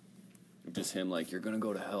 Just him like, you're gonna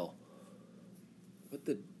go to hell. What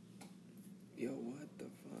the... Yo, what the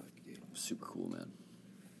fuck, dude? Super cool, man.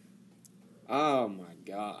 Oh my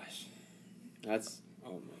gosh. Oh my gosh.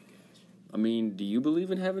 I mean, do you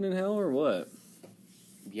believe in heaven and hell or what?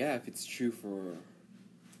 Yeah, if it's true.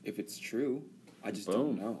 I just Boom.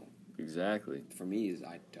 don't know. Exactly. For me,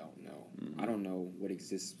 I don't know. Mm-hmm. I don't know what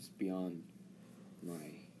exists beyond my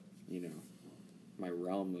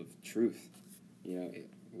realm of truth.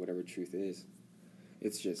 Whatever truth is.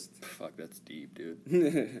 It's just... Fuck, that's deep, dude.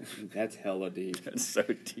 That's hella deep. That's so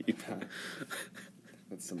deep.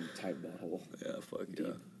 That's some tight butthole. Yeah, fuck Deep.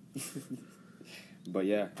 yeah. But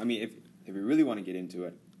yeah, I mean, if we really want to get into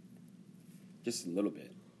it, just a little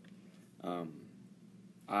bit,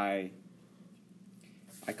 I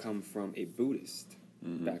come from a Buddhist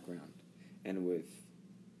background, and with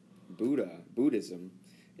Buddhism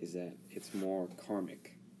is that it's more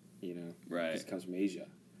karmic, Right. This comes from Asia.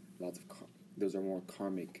 Those are more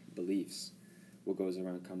karmic beliefs. What goes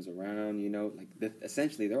around comes around,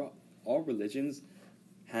 essentially, all religions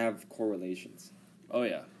have correlations. Oh,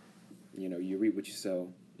 yeah. You reap what you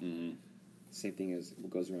sow. Mm-hmm. Same thing as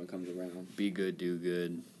what goes around comes around. Be good, do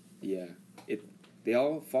good. Yeah. They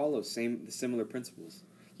all follow similar principles,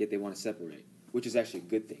 yet they want to separate, which is actually a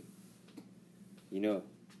good thing.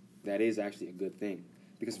 That is actually a good thing,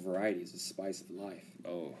 because variety is the spice of life.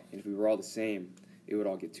 Oh. And if we were all the same, it would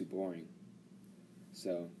all get too boring.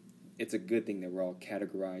 So it's a good thing that we're all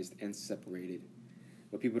categorized and separated.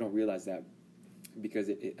 But people don't realize that, because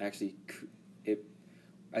it actually,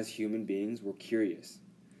 as human beings, we're curious.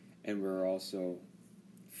 And we're also,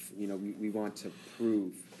 we want to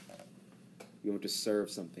prove, we want to serve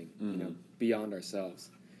something, beyond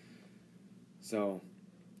ourselves. So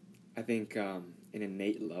I think in an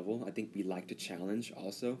innate level, I think we like to challenge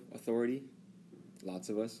also authority. Lots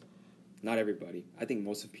of us. Not everybody. I think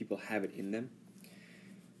most of people have it in them.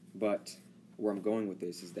 But where I'm going with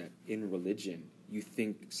this is that in religion,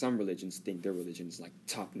 some religions think their religion is like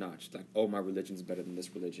top notch. Like, oh, my religion's better than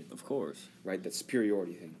this religion. Of course. Right? That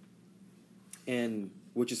superiority thing. And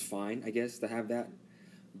which is fine, I guess, to have that.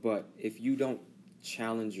 But if you don't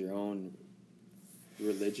challenge your own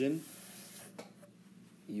religion,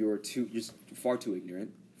 you're far too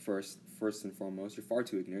ignorant. First and foremost, you're far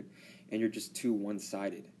too ignorant, and you're just too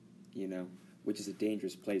one-sided, which is a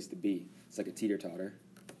dangerous place to be. It's like a teeter-totter.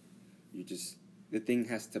 The thing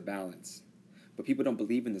has to balance. But people don't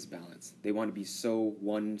believe in this balance. They want to be so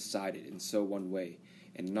one-sided and so one way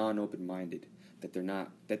and non-open-minded that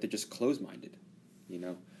they're just closed-minded,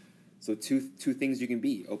 So two things you can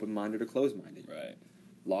be, open-minded or closed-minded. Right.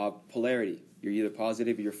 Law of polarity. You're either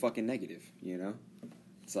positive or you're fucking negative,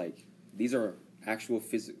 It's like, these are actual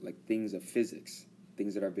things of physics,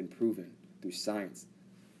 things that have been proven through science.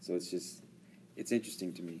 So it's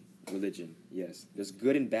interesting to me. Religion, yes. There's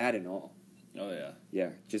good and bad in all. Oh, yeah.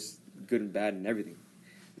 Yeah, just good and bad in everything.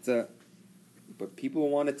 But people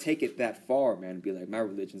want to take it that far, man, and be like, my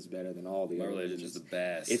religion's better than all the other religions. My religion is the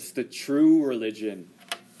best. It's the true religion.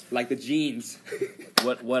 Like the genes.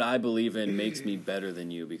 What I believe in makes me better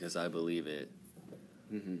than you because I believe it.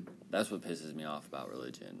 Mm-hmm. That's what pisses me off about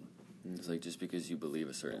religion. Mm-hmm. It's like, just because you believe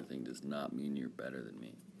a certain thing does not mean you're better than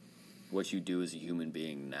me. What you do as a human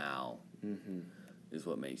being now is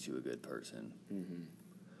what makes you a good person. Mm-hmm.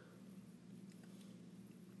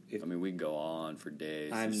 I mean, we can go on for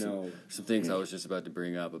days. I know. Some things I was just about to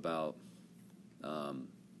bring up about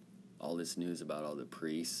all this news about all the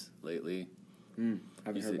priests lately. I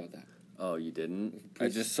haven't heard about that. Oh, you didn't? I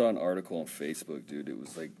just saw an article on Facebook, dude. It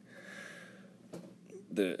was like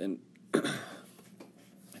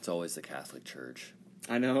it's always the Catholic Church.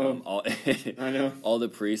 I know. I know. All the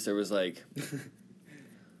priests, there was like,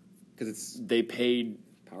 because they paid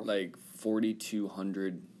powerful. like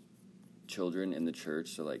 4,200 children in the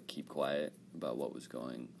church to like keep quiet about what was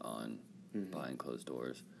going on behind closed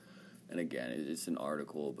doors. And again, it's an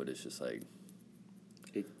article, but it's just like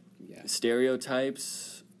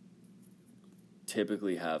stereotypes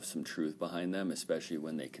typically have some truth behind them, especially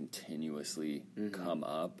when they continuously come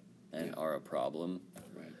up and are a problem.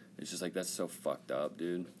 Right. It's just like, that's so fucked up,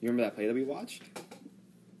 dude. You remember that play that we watched?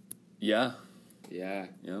 Yeah. Yeah.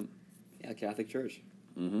 Yep. Yeah, Catholic Church.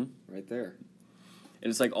 Mm-hmm. Right there. And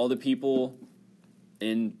it's like all the people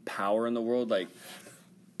in power in the world, like,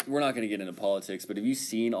 we're not going to get into politics, but have you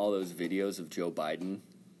seen all those videos of Joe Biden?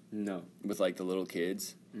 No. With, like, the little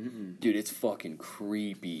kids? Mm-mm. Dude, it's fucking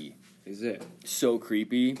creepy. Is it? So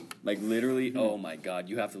creepy. Like, literally, oh my God,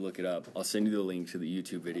 you have to look it up. I'll send you the link to the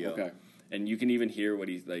YouTube video. Okay. And you can even hear what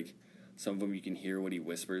he's, like, some of them you can hear what he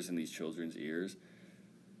whispers in these children's ears.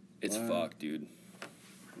 It's fucked, dude.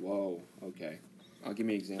 Whoa, okay. I'll give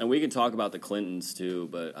me an example. And we can talk about the Clintons, too,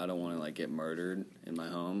 but I don't want to, like, get murdered in my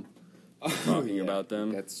home. talking about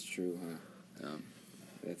them. That's true, huh? Yeah.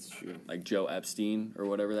 That's true. Like Joe Epstein or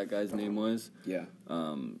whatever that guy's name was. Yeah.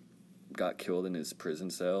 Got killed in his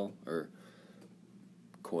prison cell, or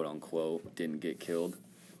quote unquote didn't get killed.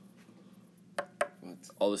 What?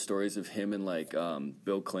 All the stories of him and like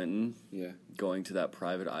Bill Clinton going to that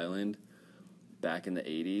private island back in the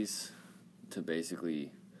 80s to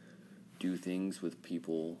basically do things with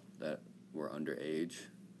people that were underage.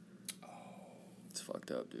 Oh. It's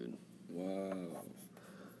fucked up, dude. Whoa.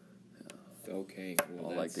 Yeah. Okay. Well, all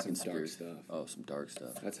that's like the some conspiracy dark stuff. Oh, some dark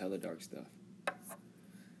stuff. That's hella dark stuff.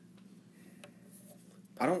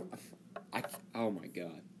 Oh my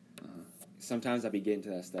god. Sometimes I be getting to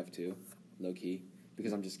that stuff too, low key,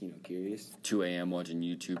 because I'm just, curious. 2 a.m. watching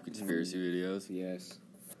YouTube conspiracy videos. Yes.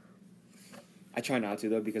 I try not to,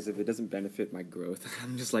 though, because if it doesn't benefit my growth,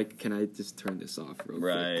 I'm just like, can I just turn this off real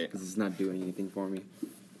quick? Right. Because it's not doing anything for me.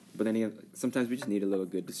 But then again, sometimes we just need a little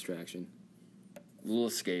good distraction. A little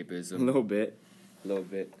escapism. A little bit.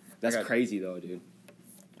 That's crazy, though, dude.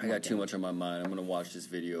 I got too much on my mind. I'm going to watch this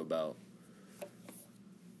video about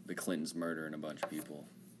the Clintons murdering a bunch of people.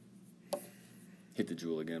 Hit the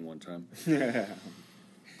jewel again one time.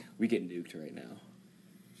 We get nuked right now.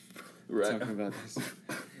 Right. Talking about this.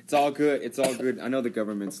 It's all good. I know the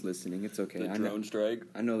government's listening. It's okay. The drone strike.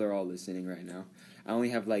 I know they're all listening right now. I only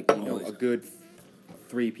have a good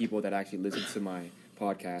 3 people that actually listen to my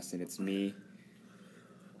podcast, and it's me,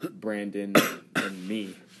 Brandon, and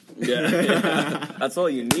me. Yeah. That's all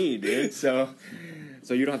you need, dude. So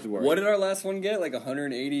you don't have to worry. What did our last one get? Like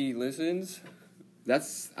 180 listens?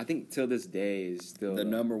 That's, I think, till this day is still the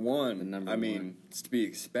number one. The number I one. mean, it's to be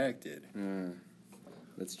expected.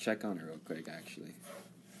 Let's check on it real quick, actually.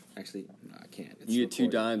 Actually, no, I can't. It's you get 2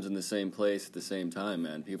 recorded. dimes in the same place at the same time,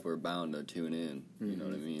 man. People are bound to tune in. You know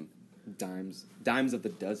what I mean? Dimes of the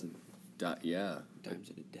dozen. Yeah. Dimes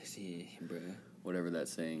of the dozen, bruh. Whatever that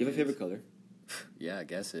saying You have a is. favorite color? Yeah,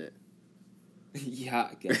 guess it. Yeah,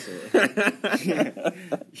 I guess it.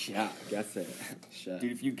 Yeah, I guess it. Shut.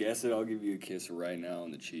 Dude, if you guess it, I'll give you a kiss right now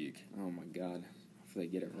on the cheek. Oh my god. Hopefully I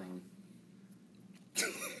get it wrong.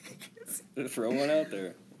 Throw one out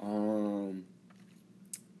there.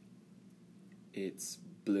 It's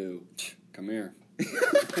blue. Come here.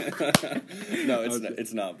 No,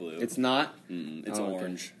 it's not blue. It's not? It's Oh, okay.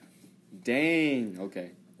 orange. Dang.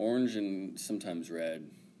 Okay. Orange and sometimes red.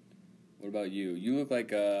 What about you? You look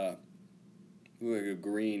like a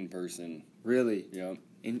green person. Really? Yep.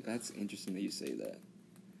 That's interesting that you say that.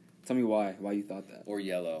 Tell me why you thought that. Or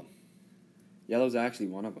yellow. Yellow's actually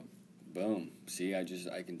one of them. Boom. See, I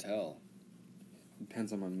can tell.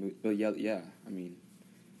 Depends on my mood. But yeah, I mean,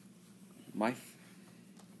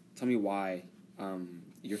 tell me why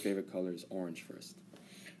your favorite color is orange first.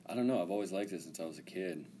 I don't know. I've always liked it since I was a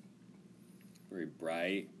kid. Very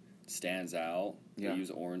bright, stands out. Yeah. They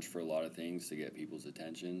use orange for a lot of things to get people's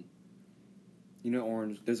attention. You know,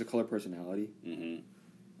 orange, there's a color personality. Mm-hmm.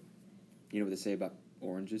 You know what they say about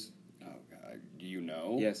oranges? Oh, God. Do you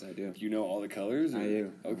know? Yes, I do. Do you know all the colors? I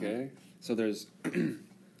do. Okay. So there's, I'm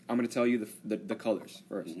going to tell you the colors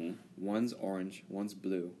first. Mm-hmm. One's orange, one's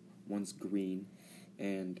blue, one's green,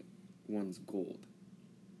 and one's gold.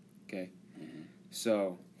 Okay? Mm-hmm.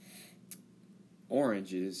 So,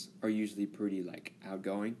 oranges are usually pretty,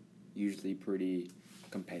 outgoing, usually pretty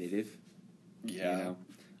competitive. Yeah. You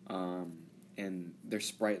know? And they're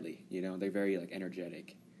sprightly, they're very,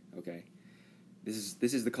 energetic, okay? This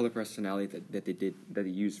is the color personality that they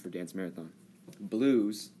used for Dance Marathon.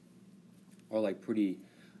 Blues are, pretty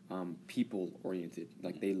people-oriented.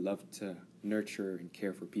 They love to nurture and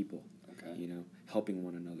care for people, Okay. Helping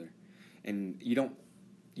one another. And you're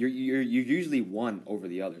usually one over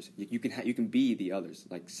the others. You can be the others,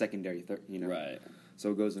 secondary, third, Right.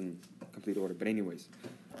 So it goes in complete order. But anyways,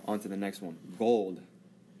 on to the next one. Gold.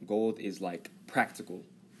 Gold is practical,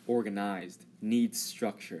 organized, needs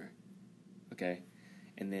structure. Okay?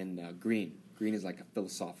 And then green. Green is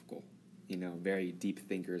philosophical, very deep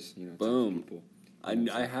thinkers, Boom. type of people.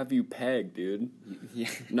 I have you pegged, dude. Yeah.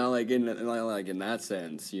 Not in that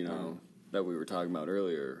sense, that we were talking about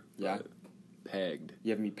earlier. Yeah. But pegged.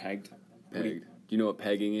 You have me pegged? Pegged. Do you know what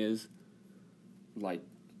pegging is?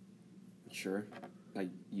 Sure.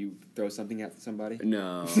 You throw something at somebody?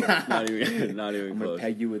 No, not even I'm going close. to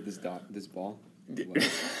peg you with this ball. No.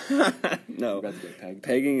 You're about to get pegged.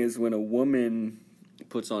 Pegging is when a woman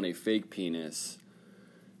puts on a fake penis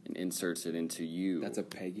and inserts it into you. That's a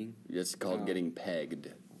pegging? It's called getting pegged.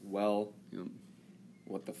 Well, Yep.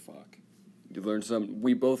 what the fuck? You learned something.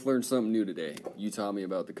 We both learned something new today. You taught me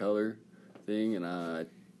about the color thing, and I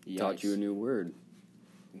taught you a new word.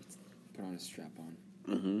 Let's put on a strap on.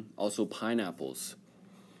 Mm-hmm. Also, pineapples.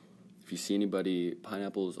 If If you see anybody,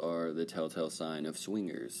 pineapples are the telltale sign of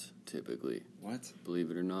swingers, typically. What?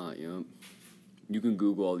 Believe it or not, yep. You can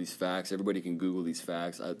Google all these facts. Everybody can Google these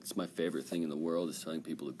facts. It's my favorite thing in the world is telling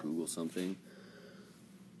people to Google something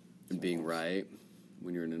and being right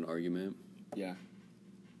when you're in an argument. Yeah.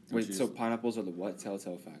 Wait, so pineapples are the what?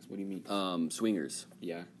 Telltale facts. What do you mean? Swingers.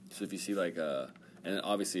 Yeah. So if you see like and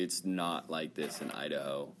obviously it's not like this in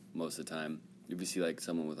Idaho most of the time. If you see like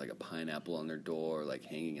someone with like a pineapple on their door, like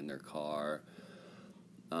hanging in their car,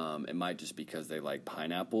 it might just be because they like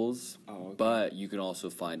pineapples. Oh, okay. But you can also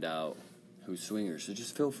find out who's swingers. So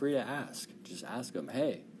just feel free to ask. Just ask them,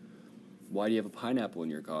 hey, why do you have a pineapple in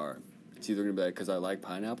your car? It's either going to be like, because I like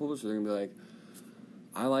pineapples, or they're going to be like,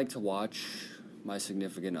 I like to watch my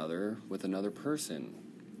significant other with another person.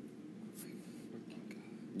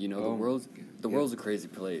 You know, the world's a crazy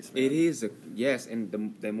place, man. It is, yes, and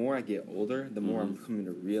the more I get older, the more I'm coming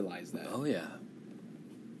to realize that. Oh, yeah.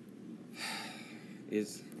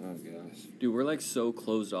 Oh, gosh. Dude, we're, like, so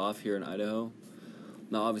closed off here in Idaho.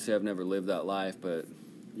 Now, obviously, I've never lived that life, but...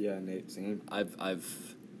 Yeah, Nate, same. I've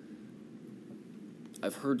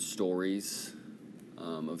heard stories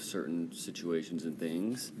of certain situations and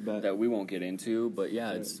things that we won't get into, but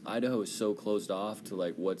yeah, Idaho is so closed off to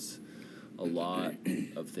like what's a lot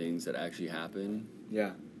of things that actually happen.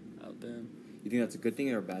 Yeah, out there. You think that's a good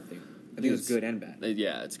thing or a bad thing? I think it's good and bad.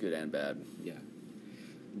 Yeah, it's good and bad. Yeah,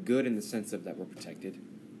 good in the sense of that we're protected.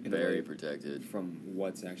 Very protected from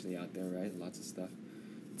what's actually out there, right? Lots of stuff.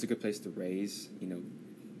 It's a good place to raise,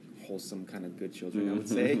 wholesome kind of good children, I would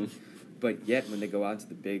say. But yet, when they go out into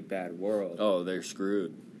the big bad world, oh, they're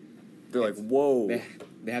screwed. They're like, whoa.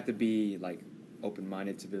 They have to be like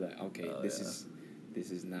open-minded to be like, okay, this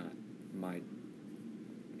is not my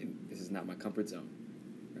comfort zone,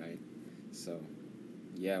 right? So,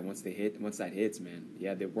 yeah, once that hits, man,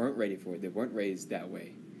 yeah, they weren't ready for it. They weren't raised that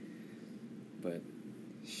way. But,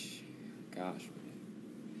 gosh,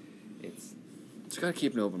 it's gotta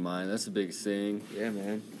keep an open mind. That's the biggest thing. Yeah,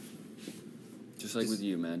 man. Just like with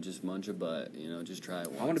you, man. Just munch a butt. Just try it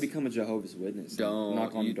once. I want to become a Jehovah's Witness. Don't.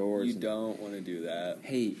 Knock on doors. You don't want to do that.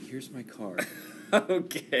 Hey, here's my card.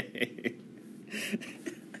 Okay.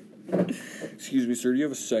 Excuse me, sir. Do you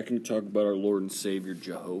have a second to talk about our Lord and Savior,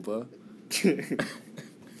 Jehovah? The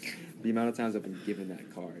amount of times I've been given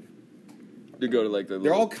that card. To go to like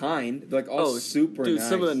they're all kind. They're like all super dude, nice.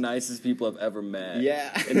 Some of the nicest people I've ever met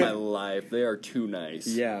in my life. They are too nice.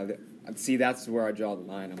 Yeah. See, that's where I draw the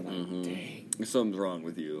line. I'm like, dang. Something's wrong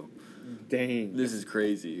with you. Dang. This is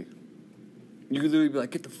crazy. You could literally be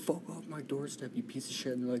like, get the fuck off my doorstep, you piece of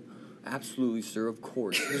shit. And they're like, absolutely, sir, of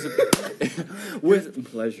course.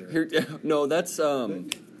 With pleasure. No, that's,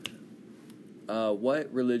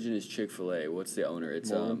 what religion is Chick-fil-A? What's the owner?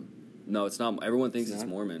 It's, Mormon? No, it's not. Everyone thinks it's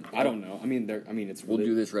Mormon. I don't know. I mean, it's We'll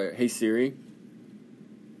do this right. Hey, Siri.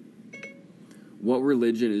 What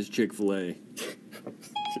religion is Chick-fil-A?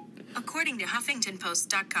 According to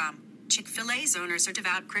HuffingtonPost.com, Chick-fil-A's owners are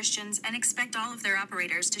devout Christians and expect all of their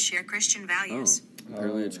operators to share Christian values.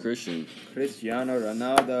 Apparently it's Christian. Cristiano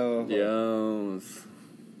Ronaldo. Yes.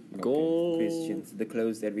 Goal. Christians. They're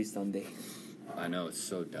closed every Sunday. I know, it's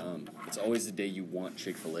so dumb. It's always the day you want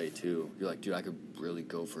Chick-fil-A, too. You're like, dude, I could really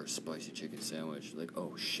go for a spicy chicken sandwich. Like,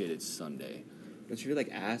 oh, shit, it's Sunday. Don't you feel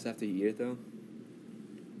like ass after you eat it, though?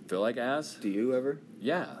 Feel like ass? Do you ever?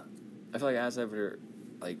 Yeah. I feel like ass after,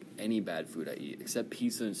 like, any bad food I eat. Except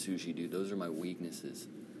pizza and sushi, dude. Those are my weaknesses.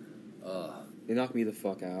 Ugh. They knock me the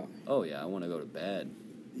fuck out. Oh, yeah, I want to go to bed.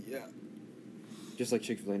 Yeah. Just like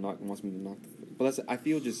Chick-fil-A wants me to knock the... But I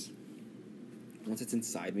feel just... Once it's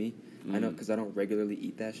inside me... I know, because I don't regularly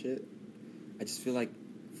eat that shit. I just feel like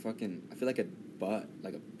fucking... I feel like a butt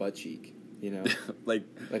cheek, like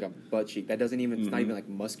a butt cheek. That doesn't even... It's not even, like,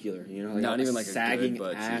 muscular, Like not even, like, sagging a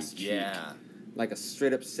good butt ass cheek. Yeah. Like a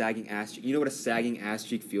straight-up sagging ass cheek. You know what a sagging ass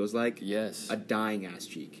cheek feels like? Yes. A dying ass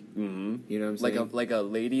cheek. Mm-hmm. You know what I'm saying? Like a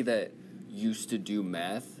lady that used to do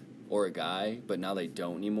meth, or a guy, but now they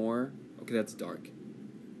don't anymore. Okay, that's dark.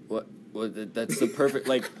 What? Well, that's the perfect,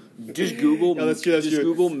 like... Just Google. No, that's true. That's true.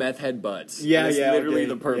 Google meth head butts. Yeah, that's literally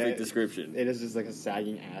the perfect yeah. description. It is just like a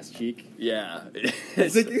sagging ass cheek. Yeah,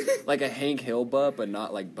 it's like a Hank Hill butt, but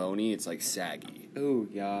not like bony. It's like saggy. Oh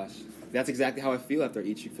gosh, that's exactly how I feel after I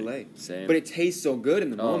eat Chick-fil-A. Same. But it tastes so good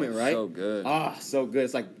in the moment, right? So good. Ah, so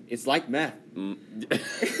good. It's like meth.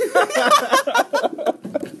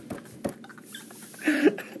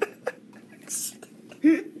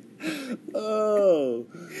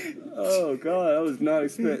 Oh God, I was not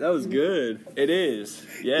expecting. That was good. It is.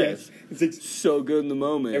 Yes. It's like, so good in the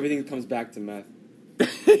moment. Everything comes back to meth.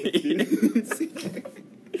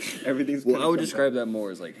 Everything's. Well, I would describe that more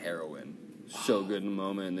as like heroin. so good in the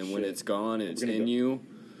moment, and then when Shit. it's gone and it's in you,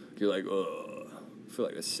 you're like, ugh. I feel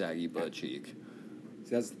like a saggy butt cheek. See,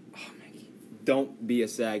 that's, man. Don't be a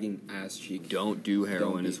sagging ass cheek. Don't do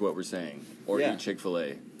heroin Don't be. is what we're saying. Or Yeah. eat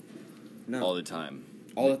Chick-fil-A No. all the time.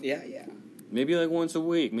 Yeah. Maybe like once a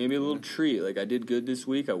week. Maybe a little treat. Like, I did good this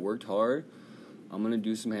week. I worked hard. I'm going to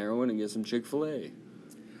do some heroin and get some Chick-fil-A.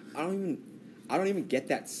 I don't even get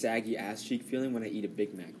that saggy ass cheek feeling when I eat a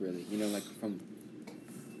Big Mac, really. You know, like from...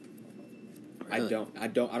 Really? I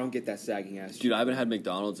don't get that sagging ass cheek. Dude, I haven't had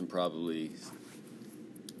McDonald's in probably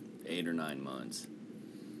 8 or 9 months.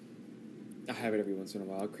 I have it every once in a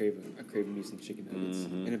while. I crave me some chicken nuggets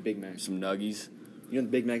and a Big Mac. Some nuggies. You know,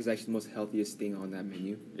 the Big Mac is actually the most healthiest thing on that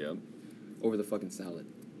menu. Yep. Over the fucking salad.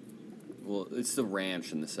 Well, it's the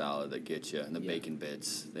ranch and the salad that get you, and the Yeah. bacon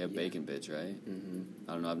bits. They have Yeah. bacon bits, right? Mm-hmm.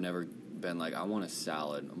 I don't know. I've never been like, I want a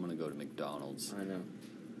salad. I'm gonna go to McDonald's. I know.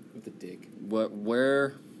 With the dick. What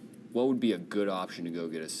would be a good option to go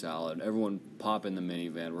get a salad? Everyone pop in the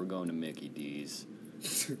minivan. We're going to Mickey D's.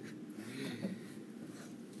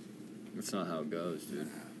 That's not how it goes, dude.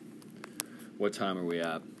 What time are we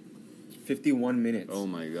at? 51 minutes. Oh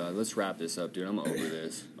my god, let's wrap this up, dude. I'm over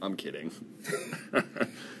this. I'm kidding.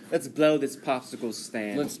 Let's blow this popsicle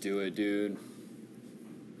stand. Let's do it, dude.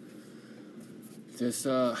 This,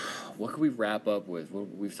 what can we wrap up with?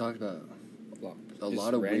 We've talked about a Just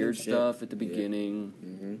lot of random weird shit. stuff at the Yeah. beginning.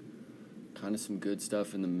 Mm-hmm. Kind of some good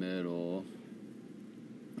stuff in the middle.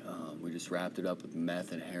 We just wrapped it up with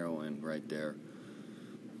meth and heroin right there.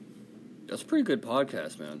 That's a pretty good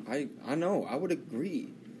podcast, man. I know. I would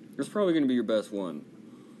agree. It's probably going to be your best one.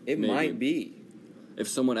 It Maybe. might be. If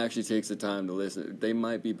someone actually takes the time to listen, they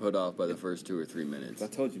might be put off by the first 2 or 3 minutes. I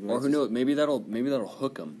told you, man. Or who knows? Maybe that'll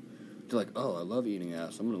hook them. They're like, oh, I love eating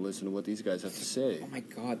ass. I'm going to listen to what these guys have to say. Oh my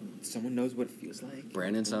god, someone knows what it feels like.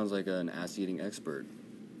 Brandon sounds like an ass eating expert.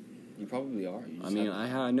 You probably are. You I just mean,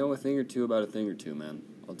 have I know a thing or two about a thing or two, man.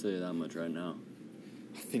 I'll tell you that much right now.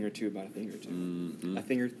 a thing or two about a thing or 2 Mm-hmm. A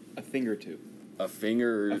thing or two. A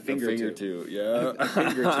finger two. Yeah. A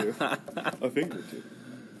finger or two. A finger or two.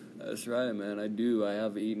 That's right, man. I do. I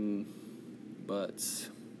have eaten butts.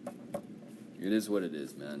 It is what it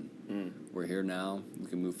is, man. We're here now. We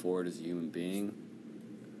can move forward as a human being.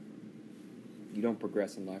 You don't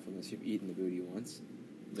progress in life unless you've eaten the booty once. Is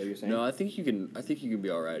that what you're saying? No, I think you can be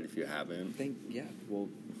all right if you haven't. Yeah, well,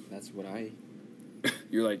 that's what I...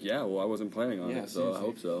 You're like, yeah, well, I wasn't planning on it, so I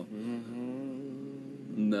hope so.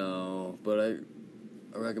 Mm-hmm. No, but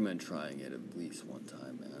I recommend trying it at least one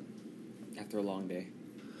time, man. After a long day.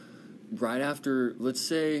 Right after, let's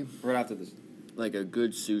say, Right after this. like a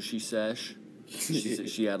good sushi sesh.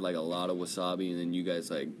 She had like a lot of wasabi, and then you guys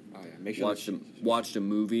like Oh, yeah. Make sure watched a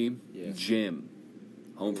movie. Yeah. Gym,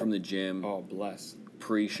 home from the gym. Oh, bless.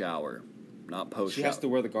 Pre-shower, not post-shower. She has to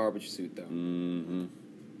wear the garbage suit, though. Mm-hmm.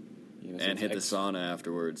 You know, so And it's hit the sauna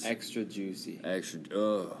afterwards. Extra juicy. Extra.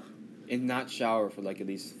 Ugh. And not shower for like at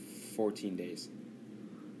least 14 days.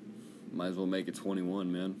 Might as well make it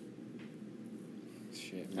 21, man.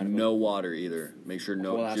 Shit. No water either. Make sure Whole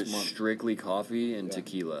no, last just month. strictly coffee and Yeah.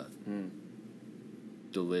 tequila.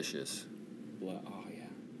 Delicious. Oh, yeah.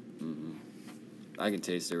 Mm-hmm. I can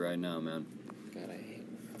taste it right now, man. God, I hate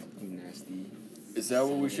you nasty. Is that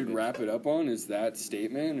what we should wrap it up on? Is that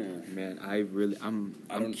statement or? Man,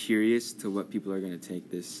 I'm curious to what people are going to take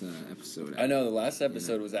this episode I know the last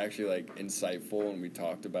episode was actually like insightful, and we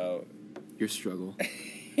talked about your struggle.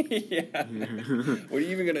 yeah. What are you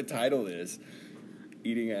even gonna title this?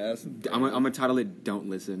 Eating ass. I'm gonna title it "Don't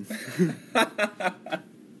Listen."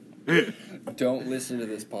 Don't listen to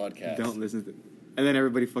this podcast. Don't listen to, and then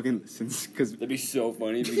everybody fucking listens because That'd be so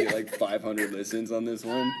funny if we get like 500 listens on this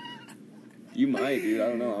one. You might, dude. I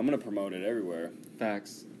don't know. I'm gonna promote it everywhere.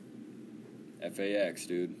 facts, FAX,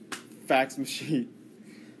 dude. fax machine.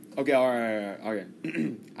 Okay, all right.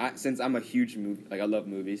 Okay. Since I'm a huge movie, like I love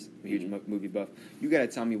movies, I'm a huge movie buff. You gotta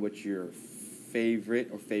tell me what your favorite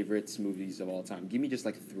or favorites movies of all time. Give me just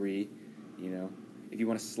like 3, you know. If you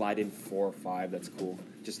want to slide in 4 or 5, that's cool.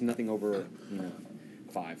 Just nothing over,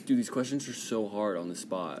 5. Dude, these questions are so hard on the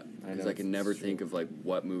spot I know, because I can never it's true. think of like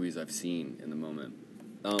what movies I've seen in the moment.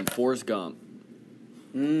 Forrest Gump.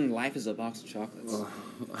 Life is a box of chocolates.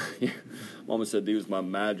 Mama said these was my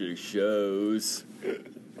magic shows.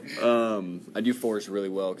 I do Forrest really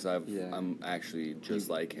well because I'm actually just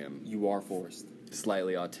like him. You are Forrest.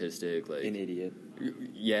 Slightly autistic, like An idiot.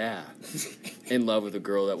 yeah, in love with a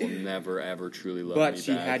girl that will never ever truly love me But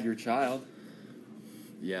she back. had your child.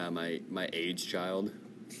 Yeah, my AIDS child.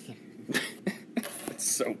 It's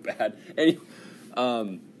so bad. Anyway,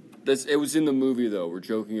 it was in the movie though. We're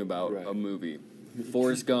joking about Right. a movie.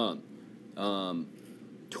 Forrest Gump.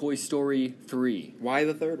 Toy Story 3. Why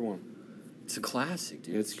the third one? It's a classic,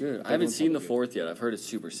 dude. It's It's- good. I haven't everyone's seen the talking fourth yet. I've heard it's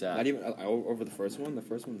super sad. Not even over the first one. The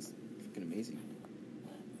first one's fucking amazing.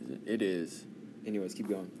 It is. Anyways, keep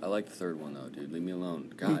going. I like the third one though, dude. Leave me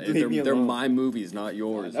alone. God, Leave me they're alone. my movies, not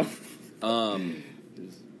yours. I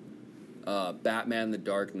know. Batman: The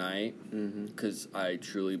Dark Knight, Mhm. because I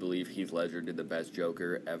truly believe Heath Ledger did the best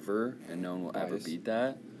Joker ever, and no one will ever Nice. beat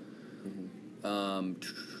that. Mhm.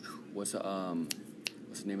 What's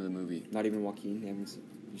the name of the movie? Not even Joaquin.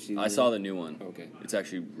 You see I saw the new one. Okay. It's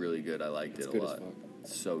actually really good. I liked It's it a good as lot. fuck.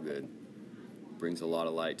 It's so good. Brings a lot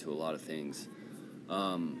of light to a lot of things.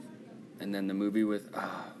 And then the movie with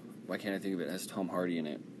why can't I think of it? It has Tom Hardy in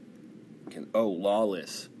it.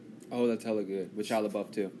 Lawless. Oh, that's hella good. With Shia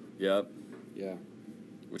LaBeouf too. Yep. Yeah.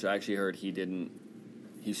 Which I actually heard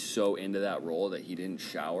he's so into that role that he didn't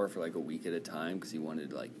shower for like a week at a time because he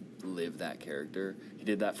wanted to like live that character. He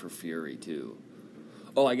did that for Fury too.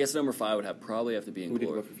 Oh, I guess number 5 would probably have to be Who did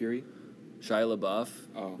Inglourious. what for Fury? Shia LaBeouf,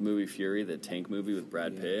 Oh. movie Fury, the tank movie with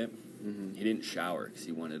Brad Yeah. Pitt. Mhm. He didn't shower because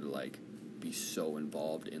he wanted to like be so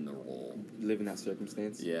involved in the role. Live in that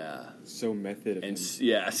circumstance. Yeah. So method of And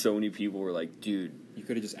him. so many people were like, dude. You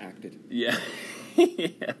could have just acted. Yeah.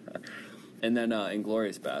 Yeah. And then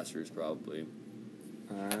Inglourious Basterds probably.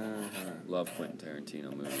 Love Quentin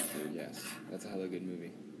Tarantino movies, dude. Yes, that's a hella good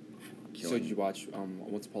movie. So Killing- did you watch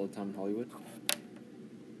Once Upon a Time in Hollywood?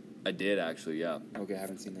 I did actually, yeah. Okay, I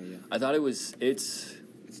haven't seen that yet. I thought it's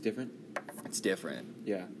It's different. different.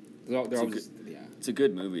 Yeah. They're It's a always yeah. It's a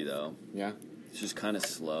good movie though. Yeah. It's just kind of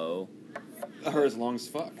slow. I heard it's long as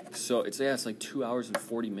fuck. So it's like 2 hours and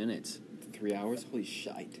 40 minutes. 3 hours. Holy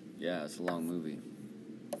shite. Yeah, it's a long movie.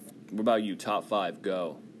 What about you? Top 5,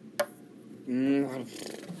 go.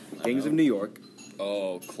 Gangs of New York.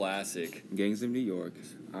 Oh, classic. Gangs of New York.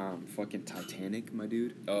 Fucking Titanic, my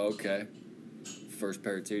dude. Oh, okay. First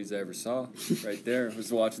pair of titties I ever saw. Right there. I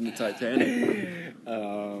was watching the Titanic.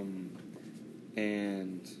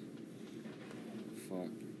 And fuck.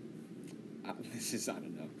 I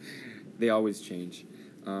don't know. They always change.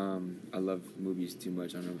 I love movies too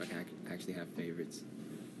much. I don't know if I can actually have favorites.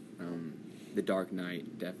 The Dark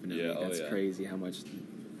Knight, definitely. Yeah, That's yeah. crazy how much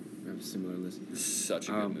we have a similar list. Such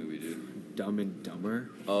a good movie, dude. Dumb and Dumber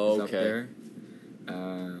Oh, is okay. up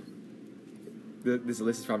there. This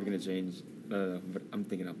list is probably going to change. No, but I'm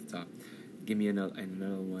thinking off the top. Give me another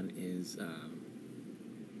one is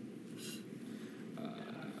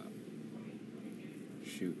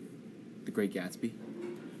shoot, The Great Gatsby.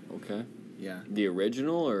 Okay. Yeah, The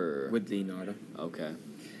original or? with Leonardo. Okay.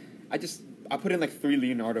 I put in like 3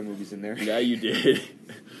 Leonardo movies in there. Yeah, you did.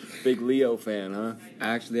 Big Leo fan, huh?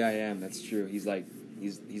 Actually, I am. That's true. He's the guy.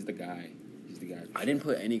 He's the guy. I didn't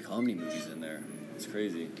put any comedy movies in there. It's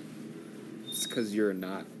crazy. It's because you're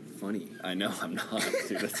not funny. I know I'm not,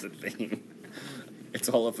 dude. That's the thing. It's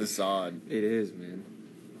all a facade. It is, man.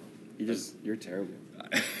 You're terrible.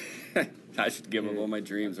 I should give up all my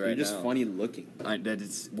dreams right now. You're just funny looking. That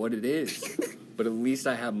is what it is. But at least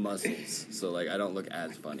I have muscles, so like I don't look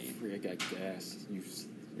as funny. Freak, I guess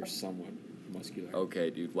you're somewhat muscular. Okay,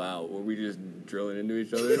 dude. Wow, were we just drilling into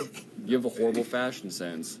each other? You have a horrible fashion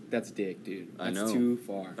sense. That's dick, dude. I That's know. too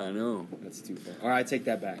far. I know. That's too far. All right, I take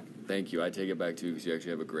that back. Thank you. I take it back too because you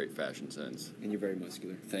actually have a great fashion sense. And you're very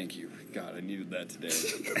muscular. Thank you. God, I needed that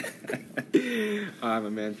today. All right, my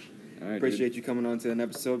man. All right, Appreciate you coming on to an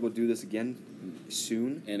episode. We'll do this again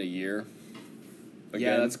soon. In a year.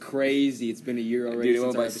 Yeah, that's crazy. It's been a year already. Dude, it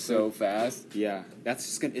went since our by so episode. fast. Yeah,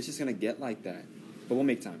 it's just gonna get like that. But we'll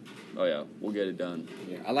make time. Oh yeah, we'll get it done.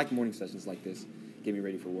 Yeah, I like morning sessions like this. Get me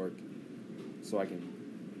ready for work, so I can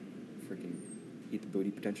freaking eat the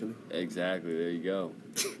booty potentially. Exactly. There you go.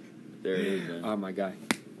 There it is, man. Oh my guy.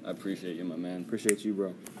 I appreciate you, my man. Appreciate you,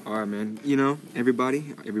 bro. All right, man. Everybody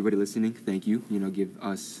listening, thank you. Give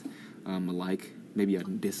us a like, maybe a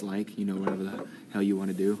dislike. Whatever the hell you want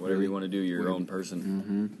to do. Whatever you want to do, you're your own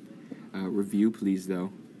person. Review, please,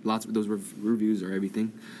 though. Lots of those reviews are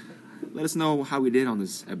everything. Let us know how we did on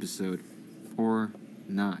this episode, or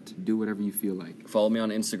not. Do whatever you feel like. Follow me on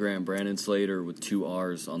Instagram, Brandon Slater, with 2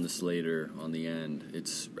 R's on the Slater on the end.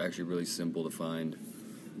 It's actually really simple to find.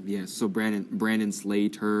 Yeah. So Brandon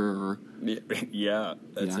Slater. Yeah,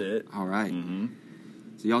 that's Yeah? it. All right. Mm-hmm.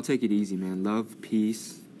 So y'all take it easy, man. Love,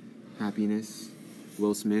 peace, happiness.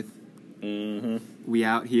 Will Smith. Mm-hmm. We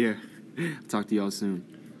out here. Talk to y'all soon.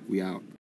 We out.